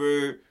 Larry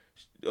Bird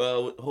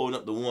holding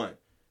up the 1.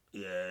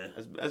 Yeah.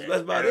 That's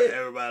about it.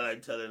 Everybody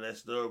like telling that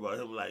story about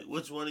him, like,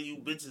 which one of you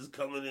bitches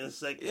coming in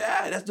second?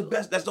 Yeah, that's the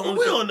best. That's the only.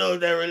 We don't know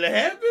if that really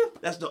happened.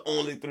 That's the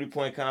only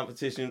 3-point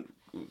competition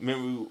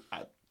memory.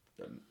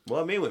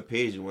 Maybe when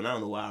Page won. I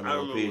don't know why I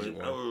remember Page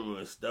won. I remember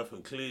when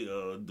Stephen Clay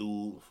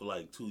dueled for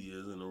like 2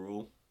 years in a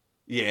row.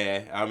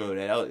 Yeah, I remember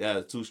that. That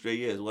was 2 straight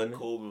years, wasn't it?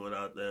 Kobe went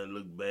out there and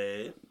looked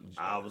bad.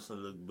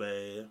 Iverson looked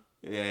bad.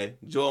 Yeah,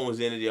 Jordan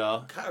was in it,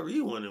 y'all. Kyrie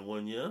won it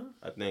 1 year.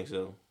 I think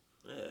so.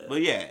 Yeah.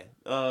 But yeah,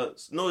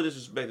 no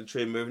disrespect to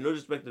Trey Murphy, no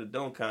disrespect to the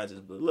dunk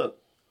contest, but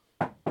look,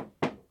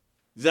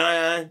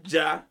 Zion,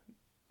 Ja,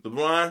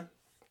 LeBron,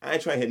 I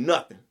ain't trying to hit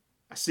nothing.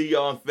 I see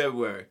y'all in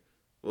February.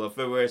 Well,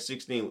 February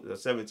 16th,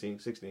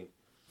 17th, 16th.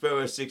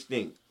 February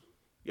 16th.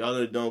 Y'all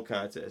in the dunk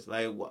contest.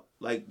 Like, what?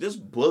 Like,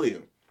 just bully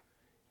him.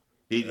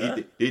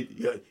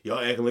 Y'all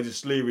acting like the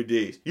slavery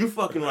days. You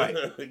fucking right.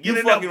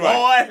 You fucking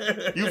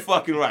right. You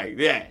fucking right.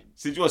 Yeah.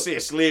 Since you want to say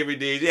slavery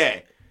days,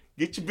 yeah.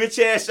 Get your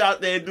bitch ass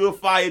out there and do a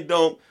fire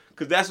dunk,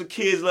 because that's what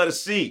kids let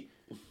us see.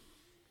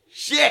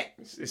 Shit.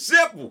 It's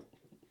simple.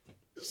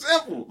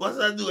 Must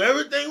I do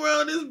everything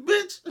around this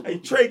bitch? Hey,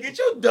 Trey, get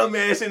your dumb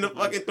ass in the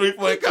fucking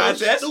 3-point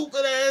contest.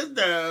 Stupid ass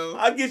down.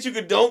 I'll get you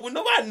could dunk, but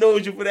nobody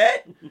knows you for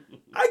that.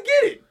 I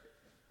get it.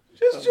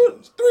 Just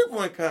shoot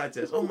 3-point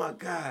contest. Oh my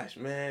gosh,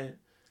 man.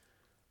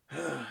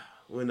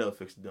 We'll never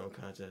fix the dunk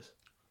contest.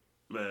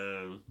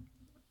 Man.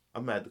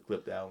 I'm gonna have to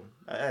clip that one.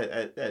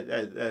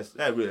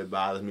 That really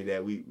bothers me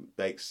that we,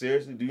 like,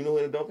 seriously, do you know who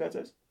in the dunk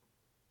contest?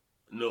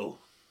 No.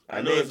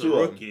 I know it's a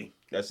rookie.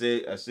 I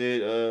said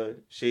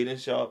Shaden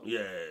Sharp,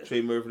 yeah,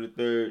 Trey Murphy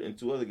III, and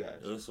 2 other guys.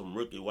 There's some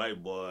rookie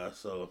white boy I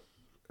saw.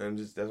 And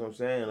that's what I'm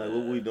saying. Like,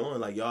 what we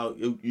doing? Like, y'all,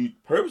 you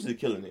purposely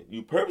killing it.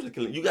 You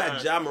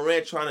got Ja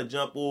Morant trying to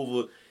jump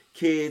over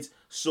kids,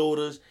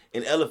 sodas,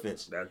 and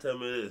elephants. Now tell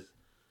me this.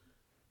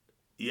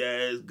 Yeah,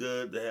 it's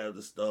good to have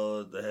the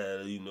stars to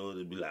have,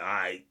 to be like, all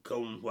right,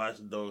 come watch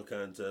the dunk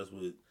contest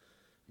with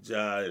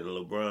Ja and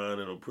LeBron,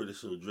 and I'm pretty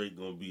sure Drake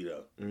gonna be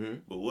there. Mm-hmm.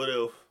 But what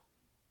if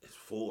it's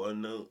 4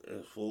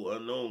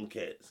 unknown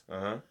cats?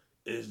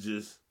 It's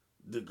just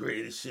the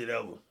greatest shit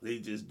ever. They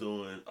just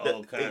doing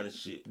all kind of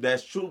shit.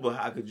 That's true, but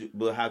how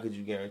could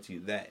you guarantee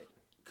that?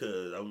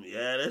 Cause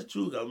that's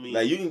true. I mean,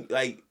 like you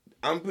can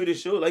I'm pretty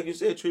sure, like you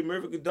said, Trey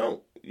Murphy could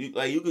dunk.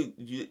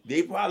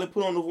 They probably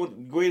put on the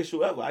greatest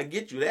show ever. I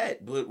get you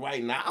that, but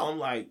right now I'm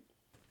like,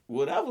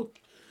 whatever.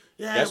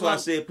 Yeah, that's why I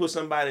said put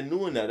somebody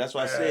new in there. That's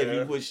why I said if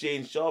you put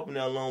Shaden Sharp in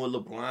there along with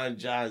LeBron,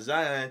 John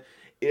Zion,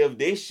 if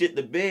they shit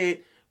the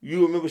bed,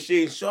 you remember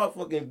Shaden Sharp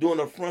fucking doing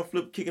a front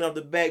flip, kicking off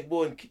the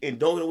backboard and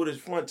dunking with his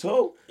front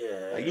toe?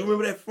 Yeah. Like, you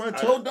remember that front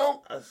toe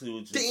dunk? I see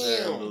what you're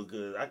saying,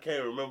 because I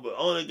can't remember.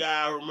 Only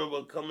guy I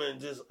remember coming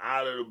just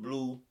out of the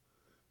blue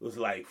was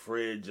like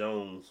Fred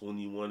Jones when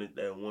he won it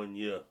that 1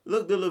 year.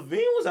 Look, the Levine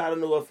was out of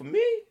nowhere for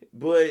me,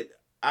 but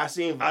I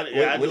seen when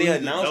they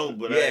announced him,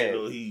 but I didn't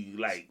know he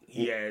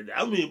had.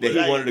 I mean, that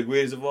he one of the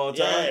greatest of all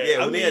time. Yeah,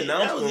 when they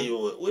announced that was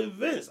even with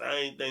Vince. I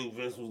didn't think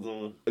Vince was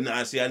going.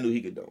 Nah, see, I knew he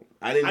could dunk.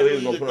 I didn't know he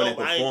was gonna put on that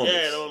performance.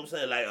 Yeah, you know what I'm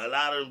saying? Like a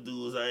lot of them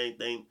dudes, I ain't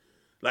think.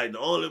 Like the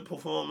only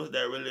performance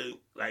that really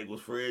like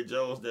was Fred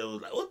Jones. That was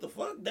like, what the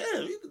fuck?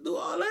 Damn, he could do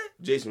all that.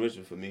 Jason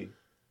Richard for me.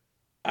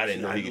 I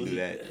didn't know he could do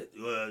that.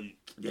 Well,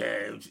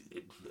 yeah.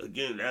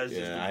 Again, that's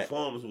just the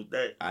performance with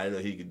that. I didn't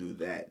know he could do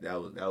that. That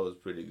was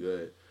pretty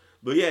good.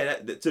 But yeah,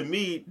 to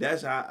me,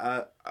 that's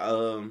how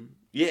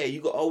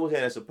you could always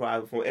have that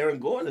surprise performance. Aaron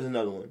Gordon is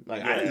another one.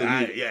 Like I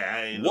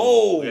ain't know.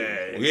 Whoa,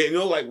 you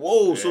know, like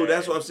whoa. Yeah. So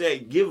that's what I'm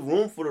saying. Give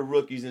room for the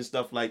rookies and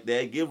stuff like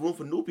that. Give room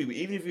for new people.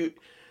 Even if you,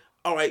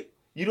 all right,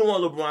 you don't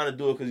want LeBron to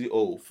do it because he's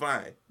old.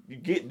 Fine. You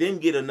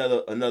get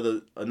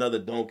another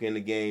dunk in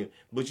the game,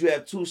 but you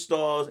have 2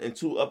 stars and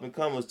 2 up and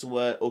comers to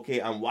where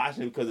I'm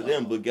watching because of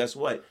them. But guess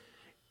what?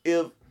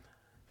 Put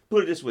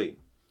it this way,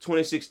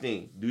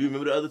 2016. Do you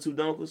remember the other 2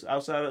 dunkers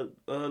outside of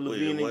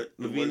Levine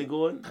and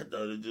Gordon? I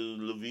thought it was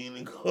Levine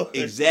and Gordon.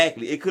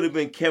 Exactly. It could have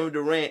been Kevin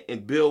Durant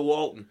and Bill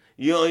Walton.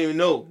 You don't even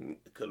know.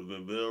 It could have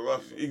been Bill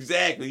Russell.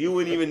 Exactly. You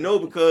wouldn't even know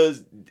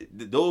because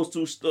those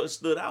 2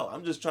 stood out.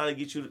 I'm just trying to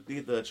get you to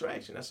get the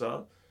attraction. That's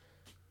all.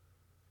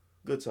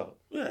 Good talk.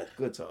 Yeah.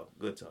 Good talk.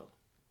 We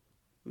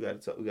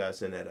gotta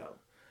send that out.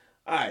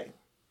 All right.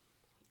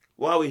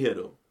 Why we here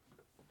though?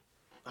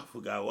 I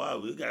forgot why.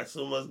 We got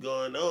so much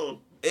going on.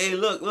 Hey,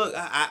 look.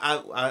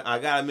 I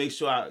gotta make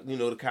sure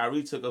the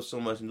Kyrie took up so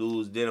much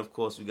news. Then of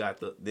course we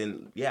got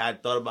I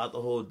thought about the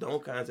whole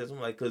dunk contest. I'm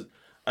like, cause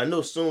I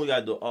know soon we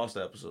gotta do an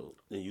All-Star episode.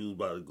 Then you was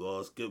about to go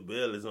all Skip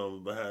Bayless on me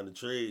behind the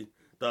trade.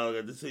 Thought I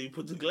got to see you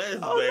put your glasses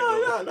back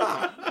on.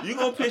 No. You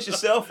gonna piss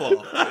yourself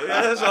off.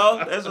 Yeah,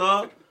 that's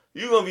all.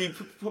 You gonna be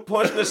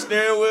punching the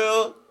steering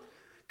wheel,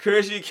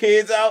 curse your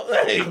kids out.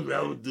 Like, I'm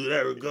gonna do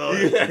that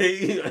regardless.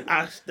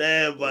 I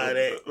stand by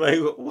that. Like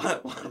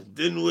what?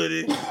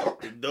 Dinwiddie,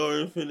 the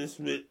Dorian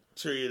Finney-Smith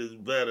trade is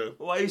better.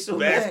 Why you so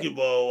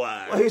basketball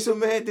wise? Why you so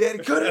mad, Daddy?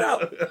 Cut it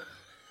out.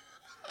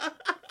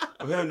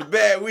 I'm having a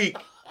bad week.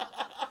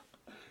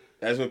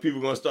 That's when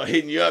people gonna start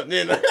hitting you up.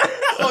 Then,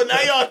 oh,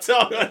 now y'all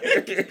talking.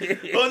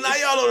 Oh, now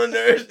y'all on the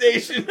nerd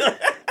station.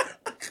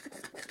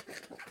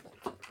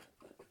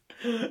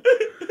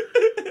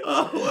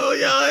 Oh, well,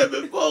 y'all have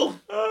before.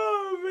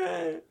 Oh,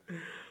 man.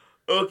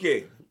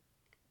 Okay.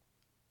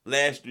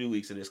 Last 3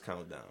 weeks of this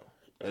countdown,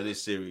 of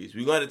this series.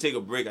 We're going to take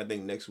a break, I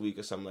think, next week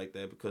or something like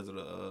that because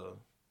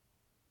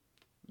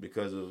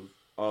of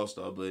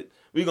All-Star, but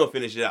we're going to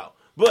finish it out.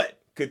 But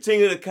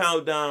continue the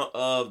countdown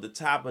of the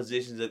top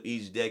positions of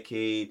each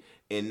decade,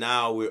 and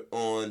now we're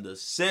on the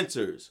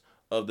centers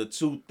of the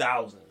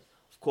 2000s.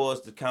 Of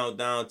course, the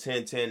countdown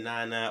 10, 10,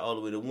 9, 9, all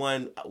the way to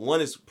 1.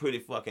 1 is pretty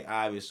fucking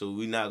obvious, so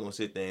we're not going to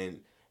sit there and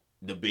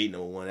debate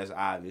number 1. That's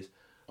obvious.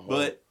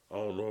 But I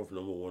don't know if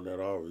number 1 that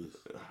obvious.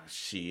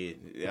 Shit.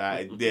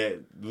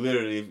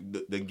 Literally,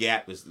 the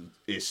gap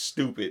is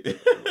stupid.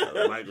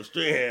 Michael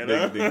Strahan,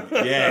 huh?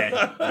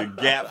 The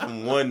gap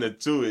from 1 to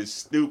 2 is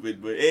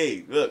stupid. But,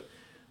 hey, look.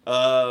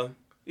 Top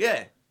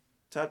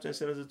 10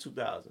 centers of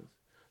 2000s.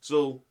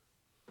 So,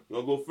 you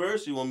want to go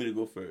first or you want me to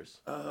go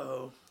first?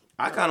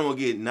 I kind of want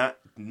to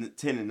get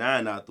 10 and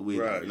 9 out the way.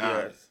 Right,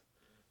 yes.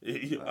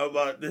 How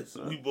about this?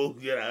 We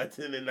both get our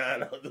 10 and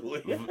 9 out the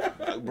way.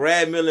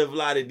 Brad Miller and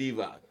Vlade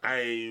Divac. I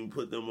ain't even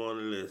put them on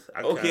the list.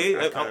 I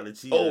kind of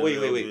cheated. Oh,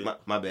 wait.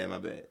 My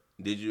bad.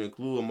 Did you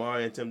include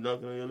Amari and Tim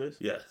Duncan on your list?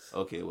 Yes.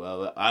 Okay,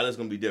 well, our list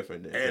going to be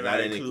different then. And I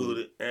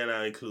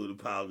included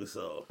Pau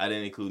Gasol. I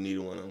didn't include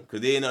neither one of them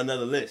because they in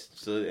another list,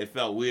 so it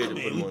felt weird to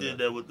put them on. We did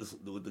that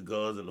with the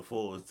guards and the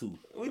forwards too.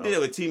 We did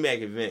that with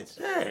T-Mac and Vince.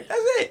 Yeah.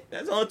 That's it.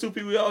 That's the only 2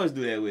 people we always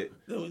do that with.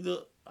 Then we do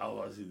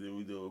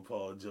it with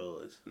Paul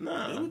George.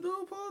 Nah. Did we do it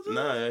with Paul George?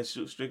 Nah, that's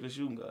strictly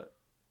shooting guard.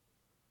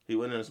 He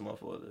wasn't in a small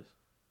forward list.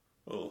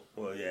 Oh,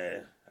 well, yeah.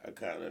 I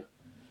kind of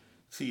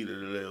cheated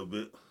a little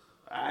bit.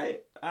 All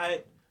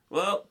right.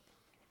 Well,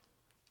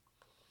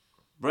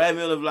 Brad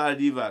Miller, Vlade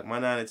Divac, my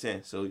 9 and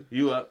 10. So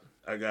you up?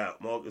 I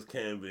got Marcus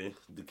Camby,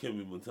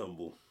 Dikembe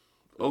Mutombo.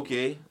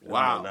 Okay.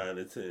 Wow. 9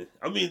 and 10.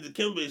 I mean,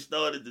 Dikembe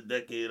started the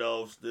decade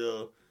off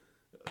still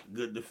a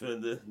good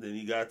defender. Then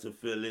he got to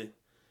Philly,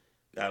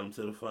 got him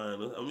to the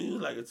finals. I mean, he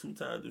was like a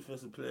 2-time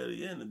defensive player of the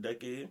year in the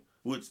decade,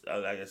 which,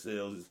 like I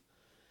said, was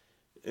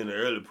in the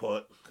early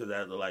part because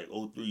after like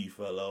 03 he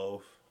fell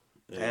off.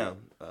 Damn.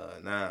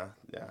 Nah.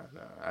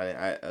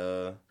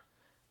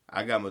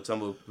 I got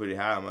Mutombo pretty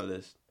high on my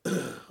list.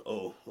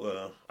 Oh,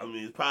 well, I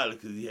mean, it's probably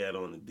because he had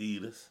on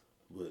Adidas,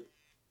 but...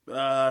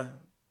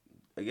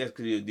 I guess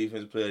because he was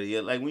defensive player of the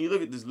year. Like, when you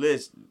look at this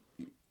list,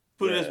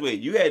 Put it this way,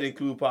 you had to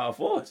include power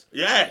forwards.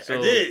 Yeah, so,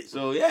 I did.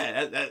 So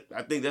yeah,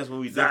 I think that's what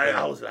we did.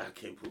 I was like, I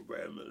can't put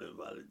Brad Miller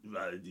in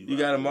Valid. You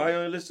got Amari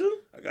on your list too?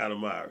 I got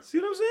Amari. See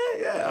what I'm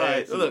saying? Yeah. All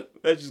right. So look,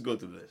 let's just go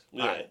through this.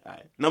 Yeah. All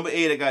right. Number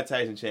 8, I got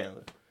Tyson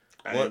Chandler.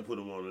 I didn't put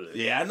him on the list.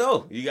 Yeah, I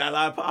know. You got a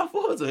lot of power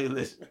forwards on your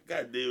list. I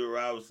got David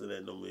Robinson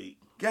at number 8.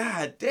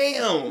 God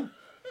damn.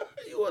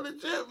 You won the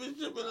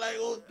championship in like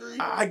 03.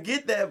 I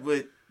get that,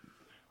 but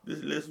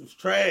this list was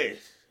trash.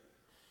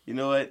 You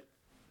know what?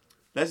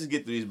 Let's just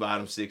get through these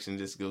bottom 6 and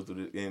just go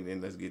through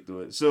and let's get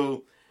through it.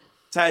 So,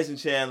 Tyson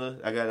Chandler,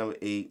 I got number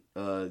 8,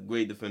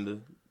 great defender.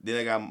 Then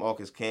I got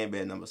Marcus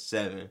Camby at number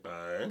 7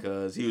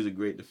 because he was a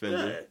great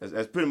defender. Yeah.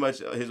 That's pretty much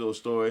his whole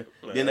story.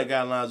 Yeah. Then I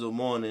got Alonzo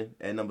Mourning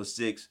at number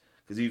 6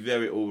 because he's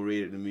very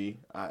overrated to me.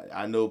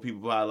 I know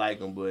people probably like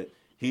him, but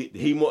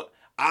he more.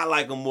 I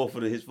like him more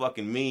for his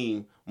fucking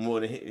meme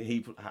more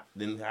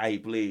than how he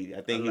played.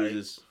 I think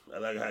I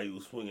like how he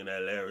was swinging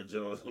at Larry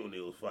Jones when they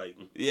was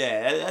fighting.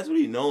 Yeah, that's what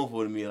he's known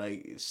for to me.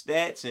 Like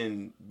stats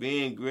and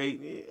being great.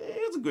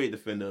 He's a great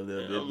defender.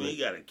 He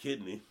got a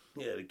kidney.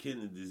 He had a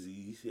kidney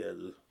disease. He had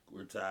to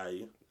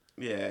retire.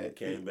 Yeah,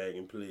 came back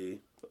and played.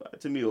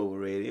 To me,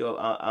 overrated.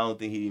 I don't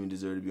think he even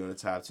deserved to be on the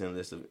top 10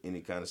 list of any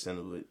kind of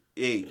center. But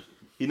hey,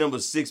 he number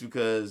 6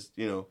 because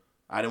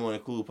I didn't want to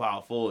include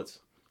power forwards.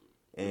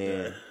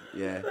 And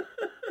yeah.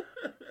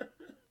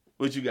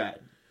 What you got?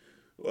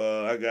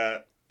 Well, I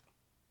got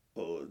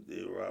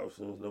David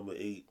Robinson was number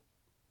 8.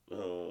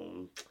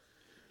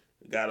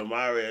 Got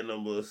Amari at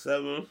number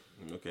 7.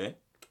 Okay.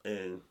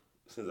 And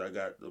since I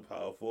got the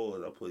power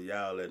forwards, I put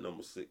Yao at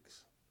number 6.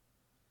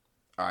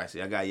 All right,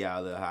 see, I got Yao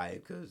a little higher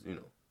because,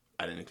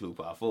 I didn't include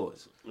power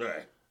forwards.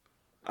 Right.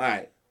 All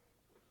right.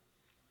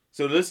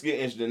 So let's get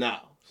interested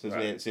now since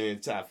we're in the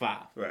top 5.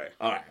 Right.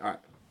 All right.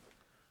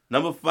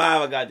 Number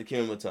 5, I got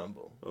Dikembe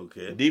Mutombo.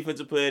 Okay.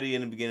 Defensive player of the year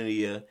in the beginning of the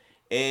year.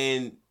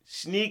 And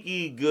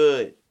sneaky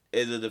good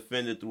as a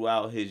defender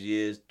throughout his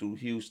years through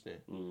Houston.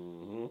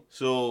 Mm-hmm.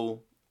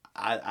 So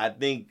I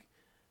think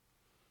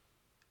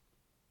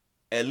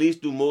at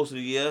least through most of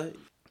the year,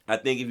 I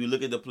think if you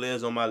look at the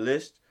players on my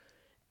list,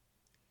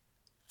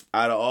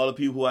 out of all the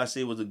people who I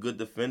say was a good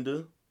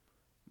defender,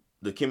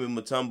 Dikembe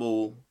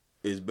Mutombo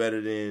is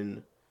better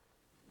than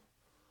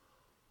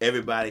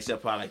everybody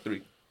except probably like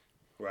 3.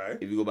 Right.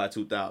 If you go by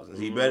 2000s,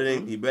 he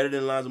better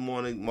than Alonzo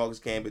Mourning, Marcus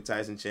Camby,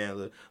 Tyson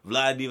Chandler,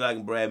 Vlad Divac,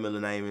 and Brad Miller.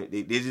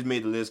 They just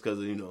made the list because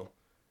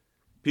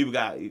people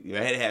got I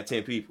had to have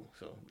 10 people,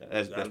 so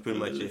that's pretty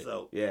much it.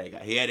 Out. Yeah,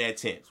 he had to have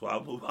 10. So I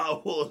put power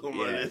forwards on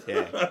my list.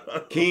 Yeah.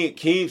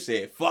 Keem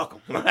said,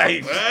 "Fuck him."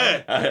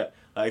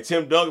 Like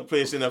Tim Duncan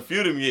played in a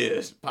few of them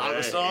years.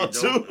 Papa saw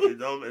too.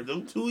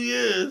 Them 2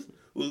 years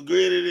was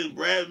greater than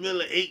Brad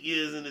Miller 8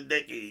 years in the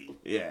decade.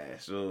 Yeah.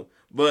 So,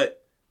 but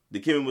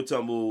Dikembe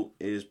Mutombo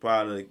is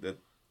probably the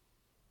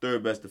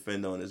 3rd best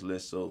defender on this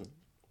list. So,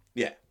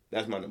 yeah,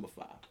 that's my number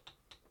 5.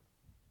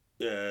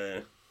 Yeah.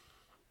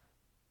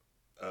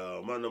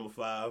 My number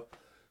 5,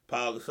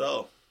 Paul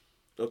Gasol.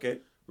 Okay.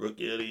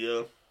 Rookie of the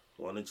year,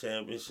 won the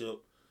championship.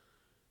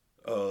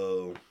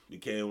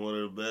 Became one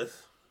of the best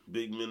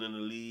big men in the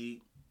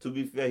league. To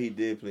be fair, he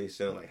did play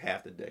center like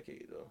half the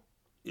decade though.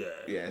 Yeah.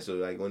 Yeah, so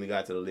like when he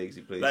got to the Lakers,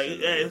 he played center.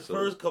 Yeah, his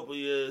first couple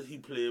years he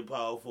played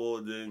power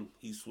forward, then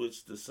he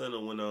switched to center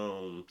when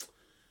I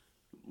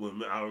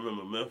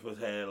remember Memphis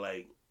had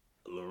like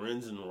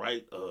Lorenzen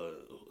Wright, it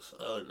was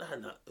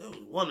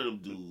one of them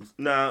dudes.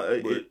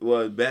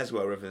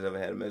 Basketball Reference never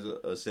had him as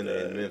a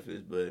center in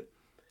Memphis, but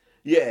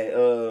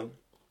yeah,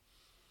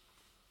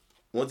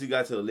 once he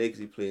got to the Lakers,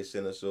 he played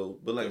center. So,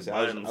 but like I said,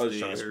 I was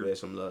trying to spread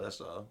some love.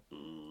 That's all.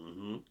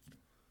 Mm-hmm.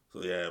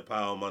 So yeah,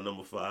 Powell my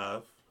number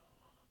 5.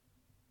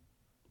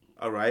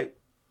 All right.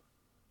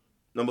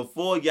 Number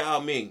 4, Yao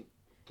Ming.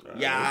 Right.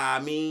 Yao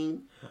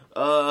Ming.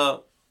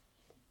 Probably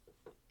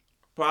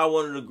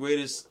one of the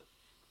greatest.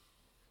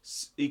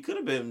 He could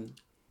have been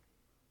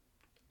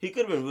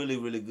really,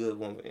 really good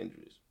one for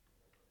injuries.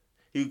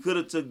 He could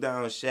have took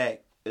down Shaq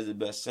as the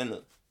best center.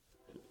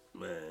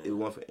 Man. It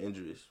won for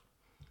injuries.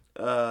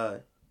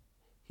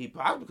 He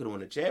probably could have won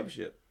the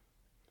championship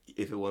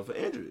if it wasn't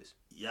for injuries.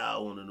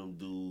 Y'all one of them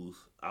dudes.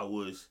 I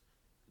wish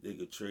they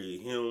could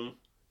trade him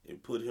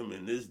and put him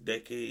in this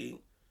decade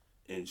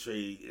and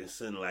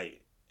send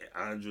like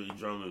Andre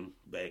Drummond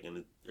back in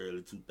the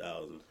early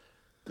 2000s.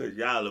 Because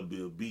y'all will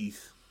be a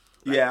beast.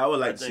 Yeah, I would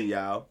like to see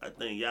y'all. I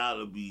think y'all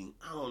will be,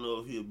 I don't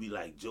know if he'll be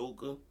like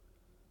Joker,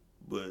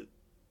 but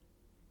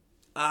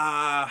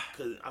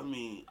because I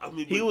mean,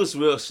 he was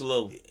real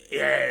slow.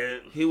 Yeah,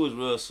 he was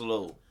real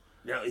slow.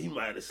 Now he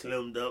might have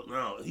slimmed up.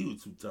 No, he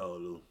was too tall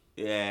though.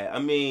 Yeah, I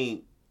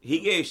mean, he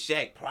gave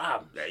Shaq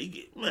problems.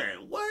 Yeah,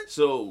 what?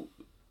 So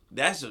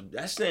that's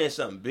saying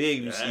something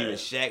big. You see even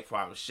Shaq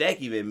problems. Shaq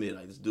even admitted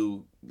like this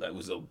dude like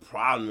was a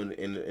problem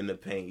in the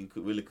paint.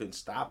 You really couldn't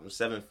stop him.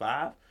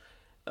 7'5".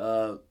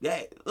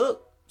 Yeah,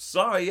 look,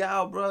 sorry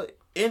y'all, bro.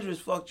 Injuries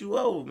fucked you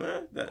over,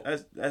 man.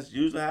 That's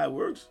usually how it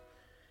works.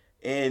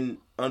 And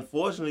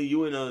unfortunately,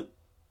 you in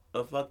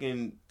a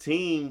fucking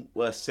team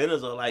where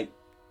centers are like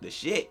the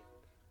shit.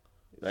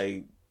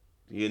 Like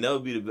you'll never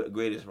be the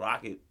greatest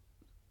Rocket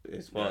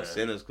as far as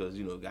centers, because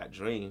got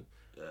Dream.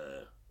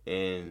 Yeah.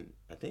 And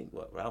I think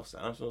Ralph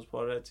Sampson was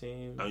part of that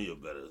team. I mean, you're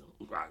better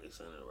Rocket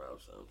center than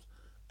Ralph Sampson.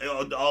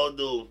 And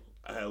although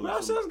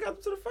Ralph Sampson got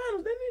them to the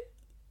finals, didn't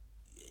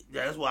he?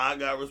 That's why I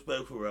got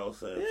respect for Ralph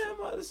Sampson. Yeah, I'm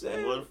about to say. If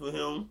it wasn't for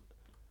him,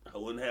 I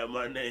wouldn't have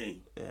my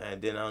name. Yeah,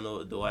 and then I don't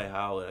know Dwight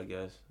Howard, I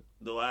guess.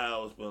 Dwight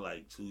Howard spent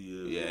like 2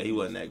 years. Yeah, he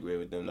wasn't that great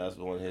with them. That's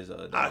one of his.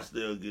 I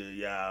still give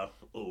y'all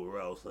over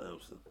Ralph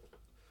Sampson.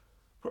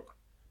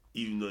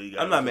 Even though you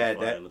got. I'm not mad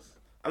at that.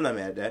 I'm not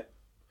mad at that.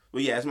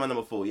 But yeah, it's my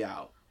number 4,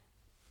 y'all.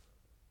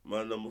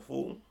 My number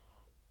 4,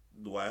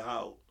 Dwight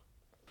Howard.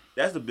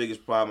 That's the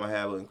biggest problem I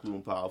have with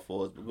including power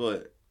forwards. But go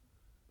ahead.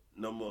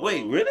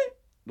 Wait, really?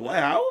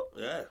 Dwight Howard?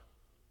 Yeah.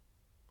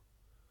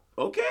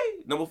 Okay,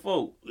 number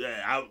 4.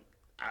 Yeah,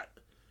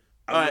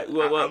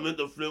 I meant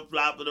to flip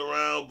flop it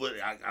around, but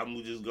I'm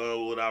just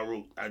going with what I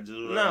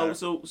wrote.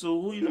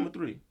 So who you number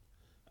 3?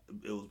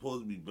 It was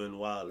supposed to be Ben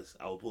Wallace.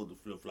 I was supposed to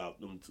flip flop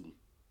them 2.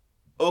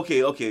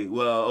 Okay.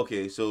 Well,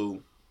 okay.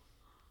 So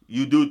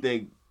you do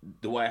think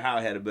Dwight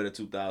Howard had a better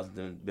 2000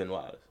 than Ben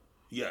Wallace?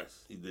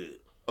 Yes, he did.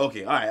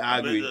 Okay, all right, I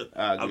agree.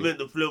 I meant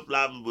to flip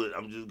flopping, but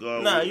I'm just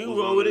going. Nah, you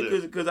roll with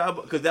it because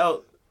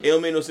that it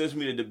don't make no sense for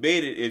me to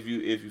debate it if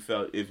you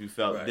felt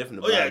right. different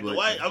about it.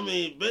 Dwight. I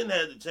mean, Ben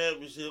had the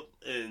championship,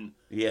 and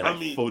he had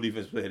 4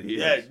 defense players.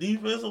 Yeah,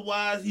 defensive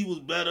wise, he was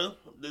better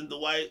than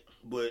Dwight,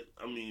 but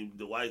I mean,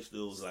 Dwight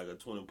still was like a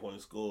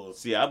 20-point scorer.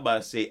 See, I'm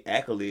about to say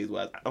accolades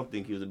wise, I don't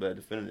think he was a better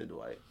defender than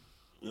Dwight.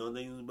 You don't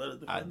think he was a better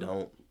defender? I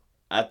don't.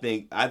 I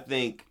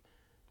think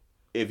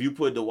if you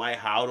put Dwight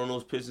Howard on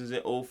those Pistons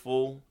in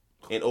 04.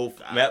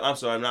 I'm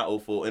sorry,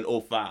 not 04, in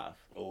 05.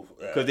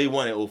 Because they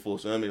won in 04,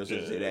 so I don't make no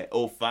sense to say that.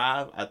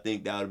 05, I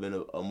think that would have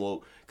been a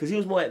more... Because he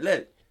was more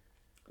athletic.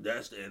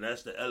 That's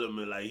the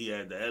element. Like, he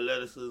had the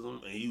athleticism,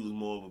 and he was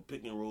more of a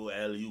pick and roll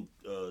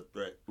alley-oop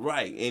threat.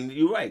 Right, and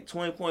you're right.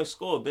 20-point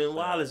score. Ben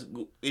Wallace,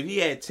 if he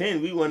had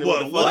 10, we wouldn't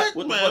know what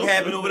the fuck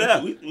happened over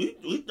there.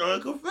 We throwing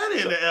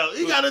confetti in the air.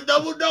 He got a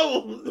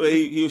double-double. Well,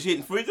 he was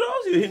hitting free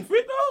throws? He was hitting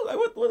free throws? Like,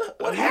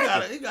 what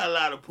happened? He got a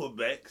lot of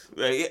putbacks.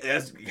 Right,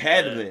 that's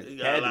had to be. He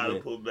got a lot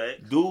of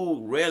putbacks.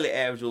 Dude rarely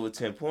averaged over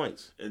 10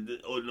 points.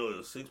 It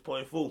was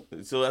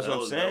 6.4. So that's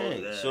what I'm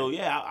saying. So,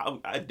 yeah,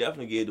 I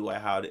definitely give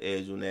Dwight Howard the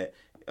edge on that.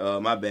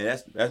 My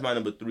bad. That's my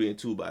number 3 and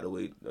 2, by the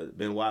way.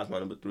 Ben Wallace my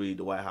number 3.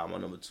 Dwight Howard my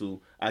number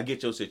 2. I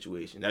get your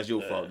situation. That's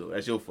your fault, though.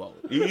 That's your fault.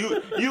 You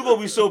gonna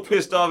be so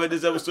pissed off at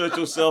this episode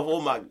yourself. Oh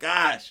my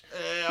gosh.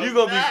 I'm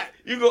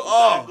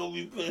not gonna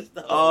be pissed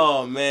off.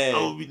 Oh man.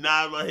 I'm gonna be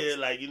nodding my head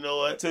like, you know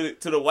what? To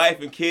the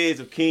wife and kids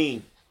of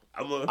King.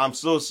 I'm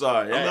so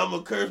sorry. I'm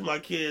gonna curse my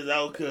kids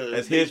out because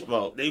that's his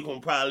fault. They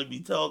gonna probably be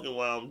talking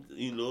while I'm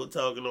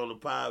talking on the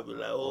pod, but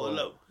like, hold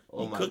up.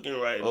 Cooking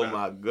right now. Oh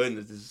my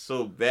goodness, this is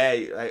so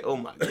bad. Like, oh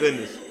my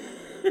goodness.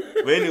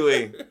 But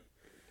anyway,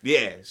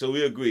 yeah. So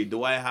we agree.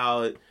 Dwight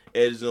Howard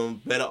is a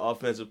better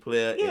offensive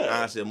player and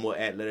honestly a more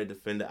athletic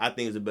defender. I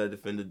think he's a better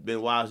defender.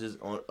 Ben Wallace is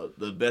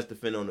the best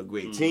defender on a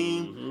great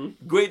team.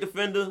 Great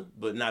defender,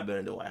 but not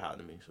better than Dwight Howard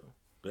to me. So.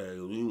 Yeah,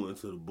 when he went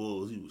to the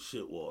Bulls, he was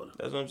shit water.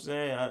 That's what I'm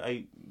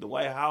saying.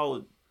 Dwight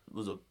Howard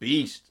was a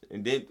beast,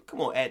 and then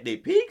come on, at their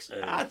peaks,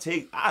 hey. I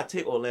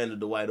take Orlando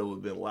Dwight over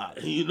Ben Wallace.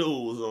 And you know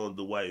what was on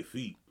Dwight's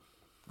feet?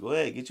 Go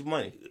ahead, get your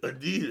money.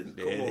 Adidas.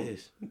 There it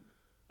is.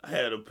 I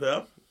had a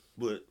pair,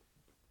 but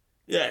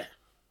yeah.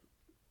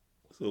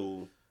 So,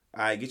 all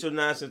right, get your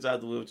nonsense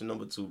out the way with your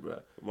number 2, bro.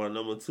 My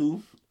number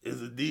 2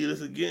 is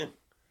Adidas again.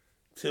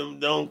 Tim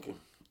Duncan.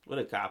 What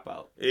a cop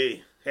out.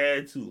 Hey,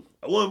 had to.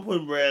 I wasn't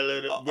putting Brad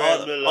Miller.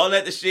 All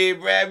at the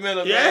shade, Brad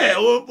Miller. Yeah, man. I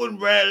wasn't putting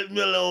Brad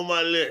Miller on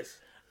my list.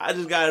 I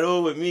just got it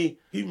over with me.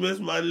 He missed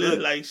my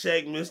list like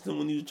Shaq missed him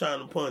when he was trying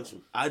to punch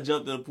him. I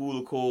jumped in a pool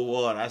of cold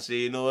water. I said,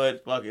 you know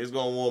what? Fuck it. It's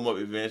going to warm up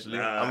eventually.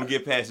 I'm going to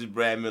get past this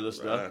Brad Miller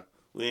stuff.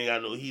 We ain't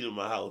got no heat in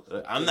my house.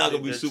 I'm not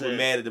going to be super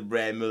mad at the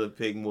Brad Miller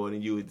pick more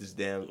than you with this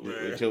damn,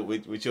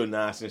 with your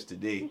nonsense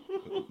today.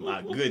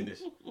 My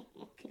goodness.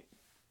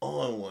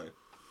 On one.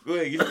 Go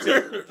ahead.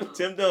 Get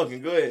Tim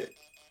Duncan. Go ahead.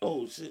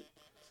 Oh, shit.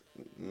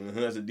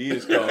 That's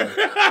Adidas calling.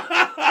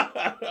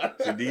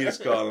 It's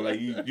Adidas calling. Like,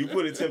 you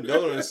putting Tim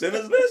Duncan on the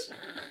centers list?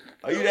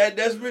 Are you that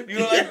desperate? You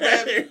don't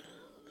like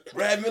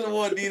Brad Miller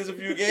won Adidas a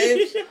few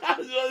games?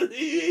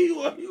 He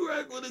rock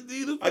with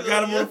Adidas. I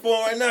got him on the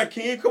phone right now.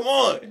 King, come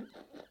on.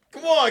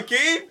 Come on,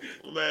 King.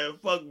 Man,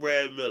 fuck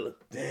Brad Miller.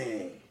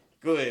 Dang.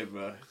 Go ahead,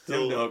 bro.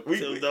 Tim Duncan.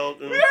 Tim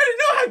Duncan. We already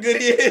know how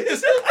good he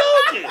is. Tim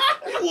Duncan.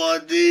 He won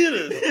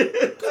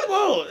Adidas. Come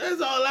on.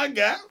 That's all I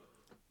got.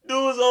 Dude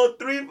was on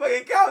 3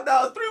 fucking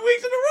countdowns 3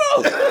 weeks in a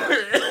row.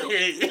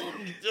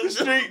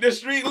 the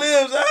streak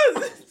lives,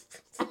 huh?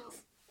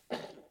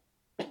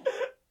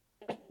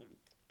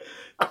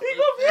 He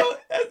gonna be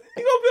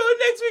on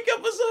next week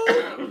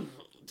episode.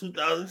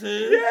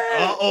 2010?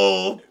 Yeah.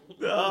 Uh-oh.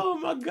 Oh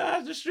my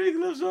gosh, the streak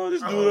lives on.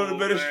 This dude on a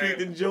better streak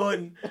than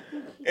Jordan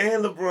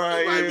and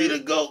LeBron. He might be the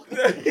GOAT.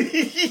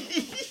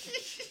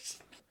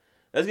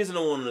 Let's get to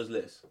the one on this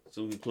list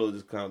so we can close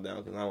this countdown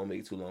because I don't want to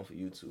make it too long for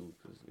YouTube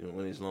because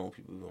when it's long,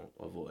 people don't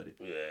avoid it.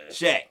 Yeah.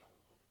 Shaq.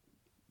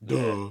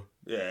 Duh.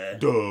 Yeah.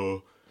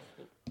 Duh.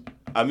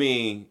 I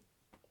mean,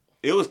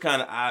 it was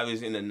kind of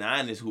obvious in the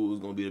 90s who was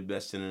going to be the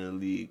best center in the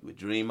league. With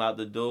Dream out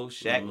the door,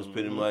 Shaq was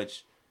pretty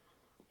much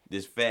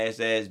this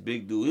fast-ass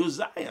big dude. He was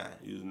Zion.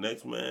 He was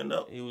next man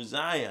up. He was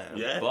Zion.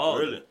 Yeah,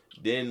 Balling. really.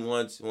 Then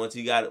once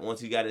he got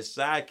his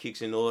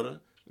sidekicks in order,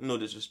 no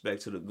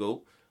disrespect to the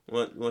GOAT,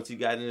 once he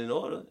got it in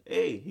order,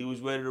 hey, he was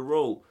ready to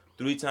roll.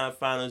 3-time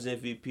Finals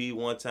MVP,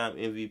 1-time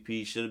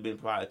MVP, should have been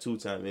probably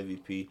 2-time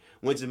MVP.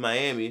 Went to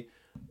Miami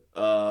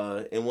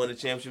and won the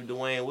championship with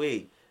Dwayne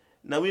Wade.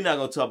 Now we're not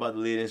gonna talk about the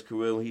later in his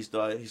career when he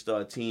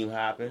started team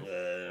hopping.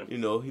 Yeah. You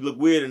know, he looked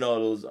weird in all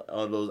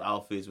those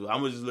outfits. But I'm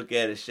gonna just look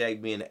at it as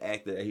Shaq being the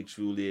actor that he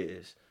truly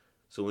is.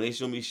 So when they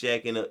show me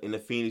Shaq in the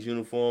Phoenix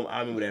uniform, I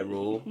remember that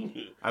role.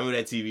 I remember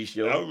that TV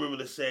show. I remember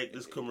the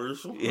Shaq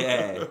commercial.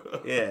 Yeah.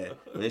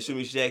 When they show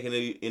me Shaq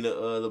in the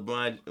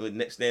LeBron standing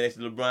next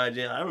to LeBron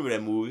James, I remember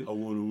that movie. I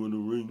want to win a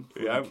ring for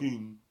the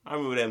king. I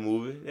remember that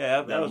movie.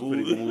 Yeah, that was a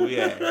pretty good movie.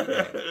 Yeah.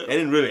 That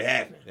didn't really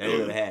happen.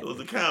 It was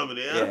a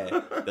comedy. Huh?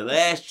 Yeah. The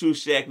last true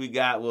Shaq we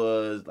got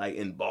was like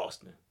in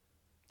Boston.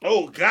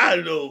 Oh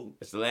God, no!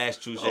 It's the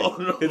last true Shaq. Oh,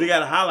 no. Cause they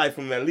got a highlight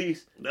from him at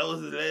least. That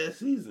was his last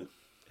season.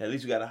 At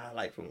least we got a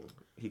highlight from him.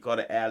 He caught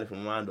an alley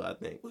from Rondo, I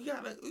think.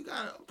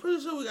 I'm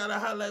pretty sure we got a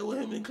highlight with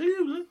him in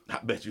Cleveland. I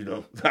bet you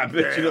don't.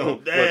 You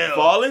don't. Damn. What,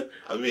 falling?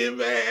 I mean,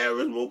 man,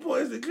 averaged more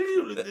points in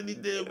Cleveland than he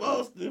did in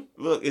Boston.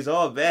 Look, it's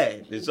all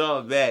bad.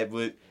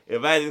 But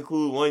if I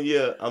include 1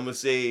 year, I'm gonna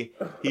say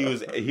he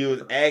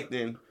was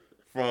acting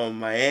from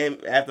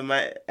Miami. After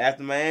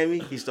Miami,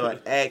 he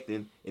started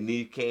acting, and then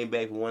he came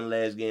back for one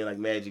last game like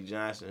Magic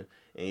Johnson,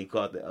 and he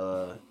caught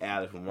the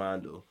alley from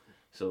Rondo.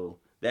 So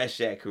that's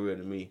Shaq career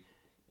to me.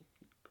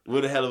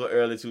 What a hell of an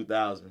early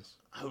 2000s.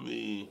 I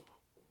mean,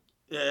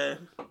 yeah,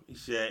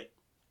 Shaq.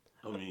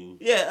 I mean,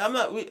 yeah, I'm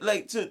not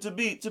like to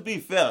be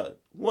fair.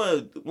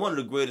 One of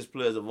the greatest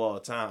players of all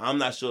time. I'm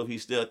not sure if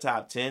he's still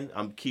top 10.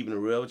 I'm keeping it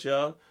real with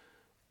y'all,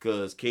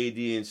 cause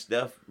KD and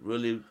Steph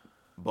really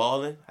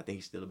balling. I think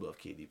he's still above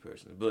KD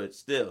personally, but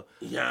still.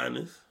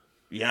 Giannis,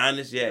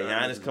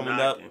 Giannis coming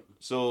knocking up.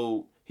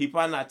 So he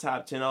probably not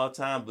top 10 all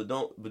time, but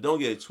don't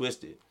get it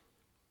twisted.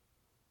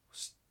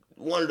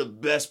 One of the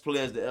best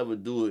players to ever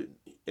do it.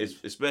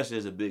 Especially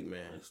as a big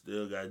man.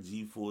 Still got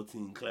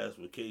G14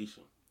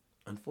 classification.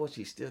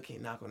 Unfortunately, still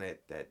can't knock on that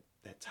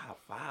top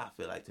 5. I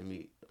feel like to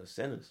me,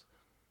 centers.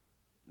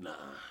 Nah,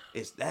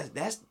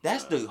 that's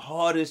the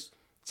hardest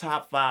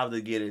top 5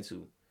 to get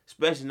into,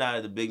 especially now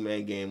that the big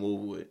man game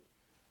over with.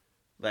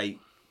 Like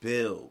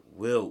Bill,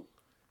 Wilt,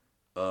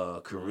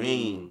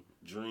 Kareem,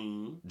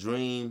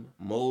 Dream,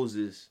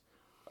 Moses.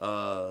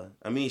 I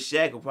mean,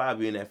 Shaq will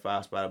probably be in that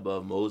 5 spot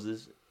above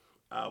Moses.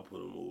 I'll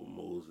put him over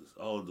Moses.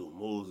 Although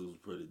Moses was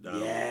pretty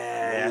dominant.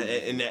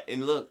 Yeah,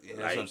 and look,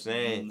 that's what I'm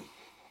saying.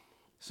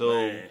 So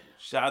man.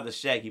 Shout out to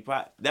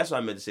Shaq. That's what I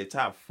meant to say.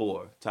 Top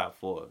 4.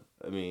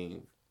 I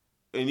mean,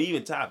 and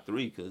even top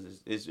 3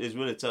 because it's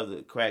really tough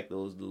to crack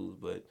those dudes.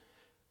 But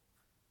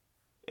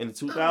in the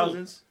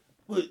 2000s,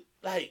 but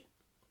like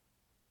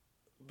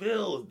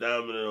Bill was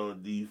dominant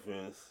on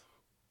defense.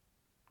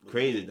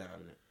 Crazy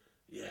dominant.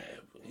 Yeah,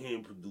 but he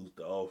didn't produce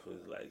the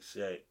offense like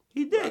Shaq.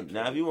 He did.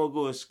 Now, if you want to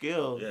go with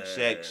skill, yeah.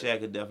 Shaq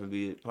could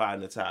definitely be probably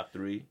in the top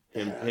 3.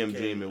 Him,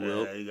 Dream, and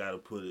Wilt. Yeah, you got to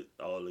put it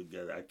all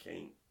together. I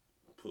can't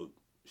put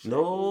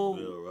Shaq with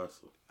Bill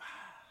Russell.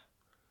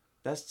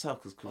 That's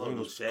tough because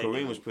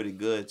Kareem was pretty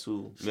good,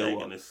 too.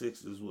 Shaq in the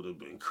Sixers would have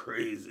been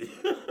crazy.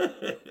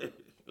 That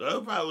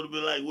probably would have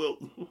been like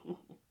Wilt.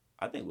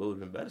 I think Wilt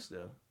would have been better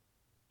still.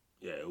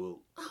 Yeah,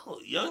 Wilt.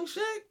 Oh, young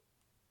Shaq?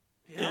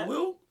 Yeah,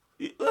 Wilt?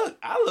 Look,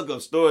 I look up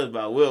stories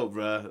about Wilt,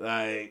 bro.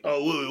 Like,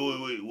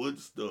 wait, what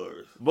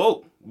stories?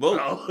 Both.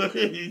 Oh,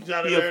 you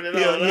trying to learn it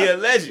all? He a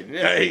legend.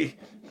 I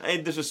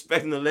ain't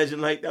disrespecting a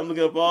legend like that. I'm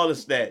looking up all the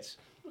stats.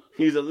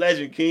 He's a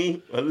legend,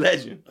 King. A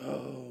legend.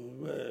 Oh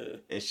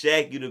man. And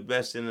Shaq, you the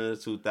best in the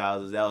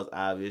 2000s. That was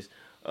obvious.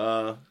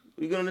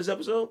 We good on this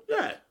episode?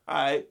 Yeah.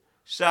 All right.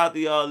 Shout out to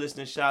y'all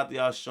listening. Shout out to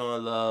y'all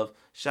showing love.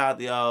 Shout out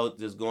to y'all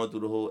just going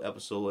through the whole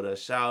episode with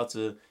us. Shout out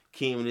to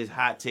Keem and his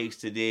hot takes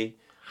today.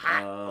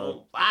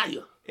 On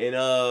fire. And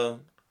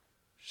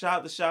shout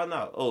out to shouting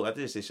out. Oh, I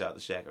did say shout out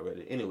to Shaq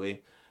already.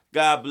 Anyway,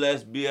 God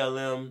bless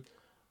BLM.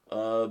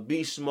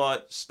 Be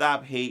smart.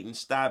 Stop hating.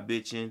 Stop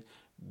bitching.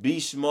 Be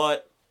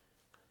smart.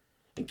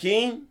 And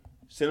Keem,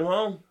 send them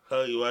home.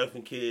 Hug your wife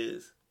and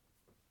kids.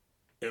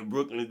 And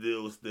Brooklyn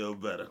deal was still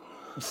better.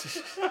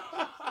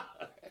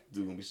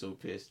 Dude gonna be so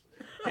pissed.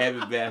 Happy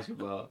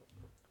basketball.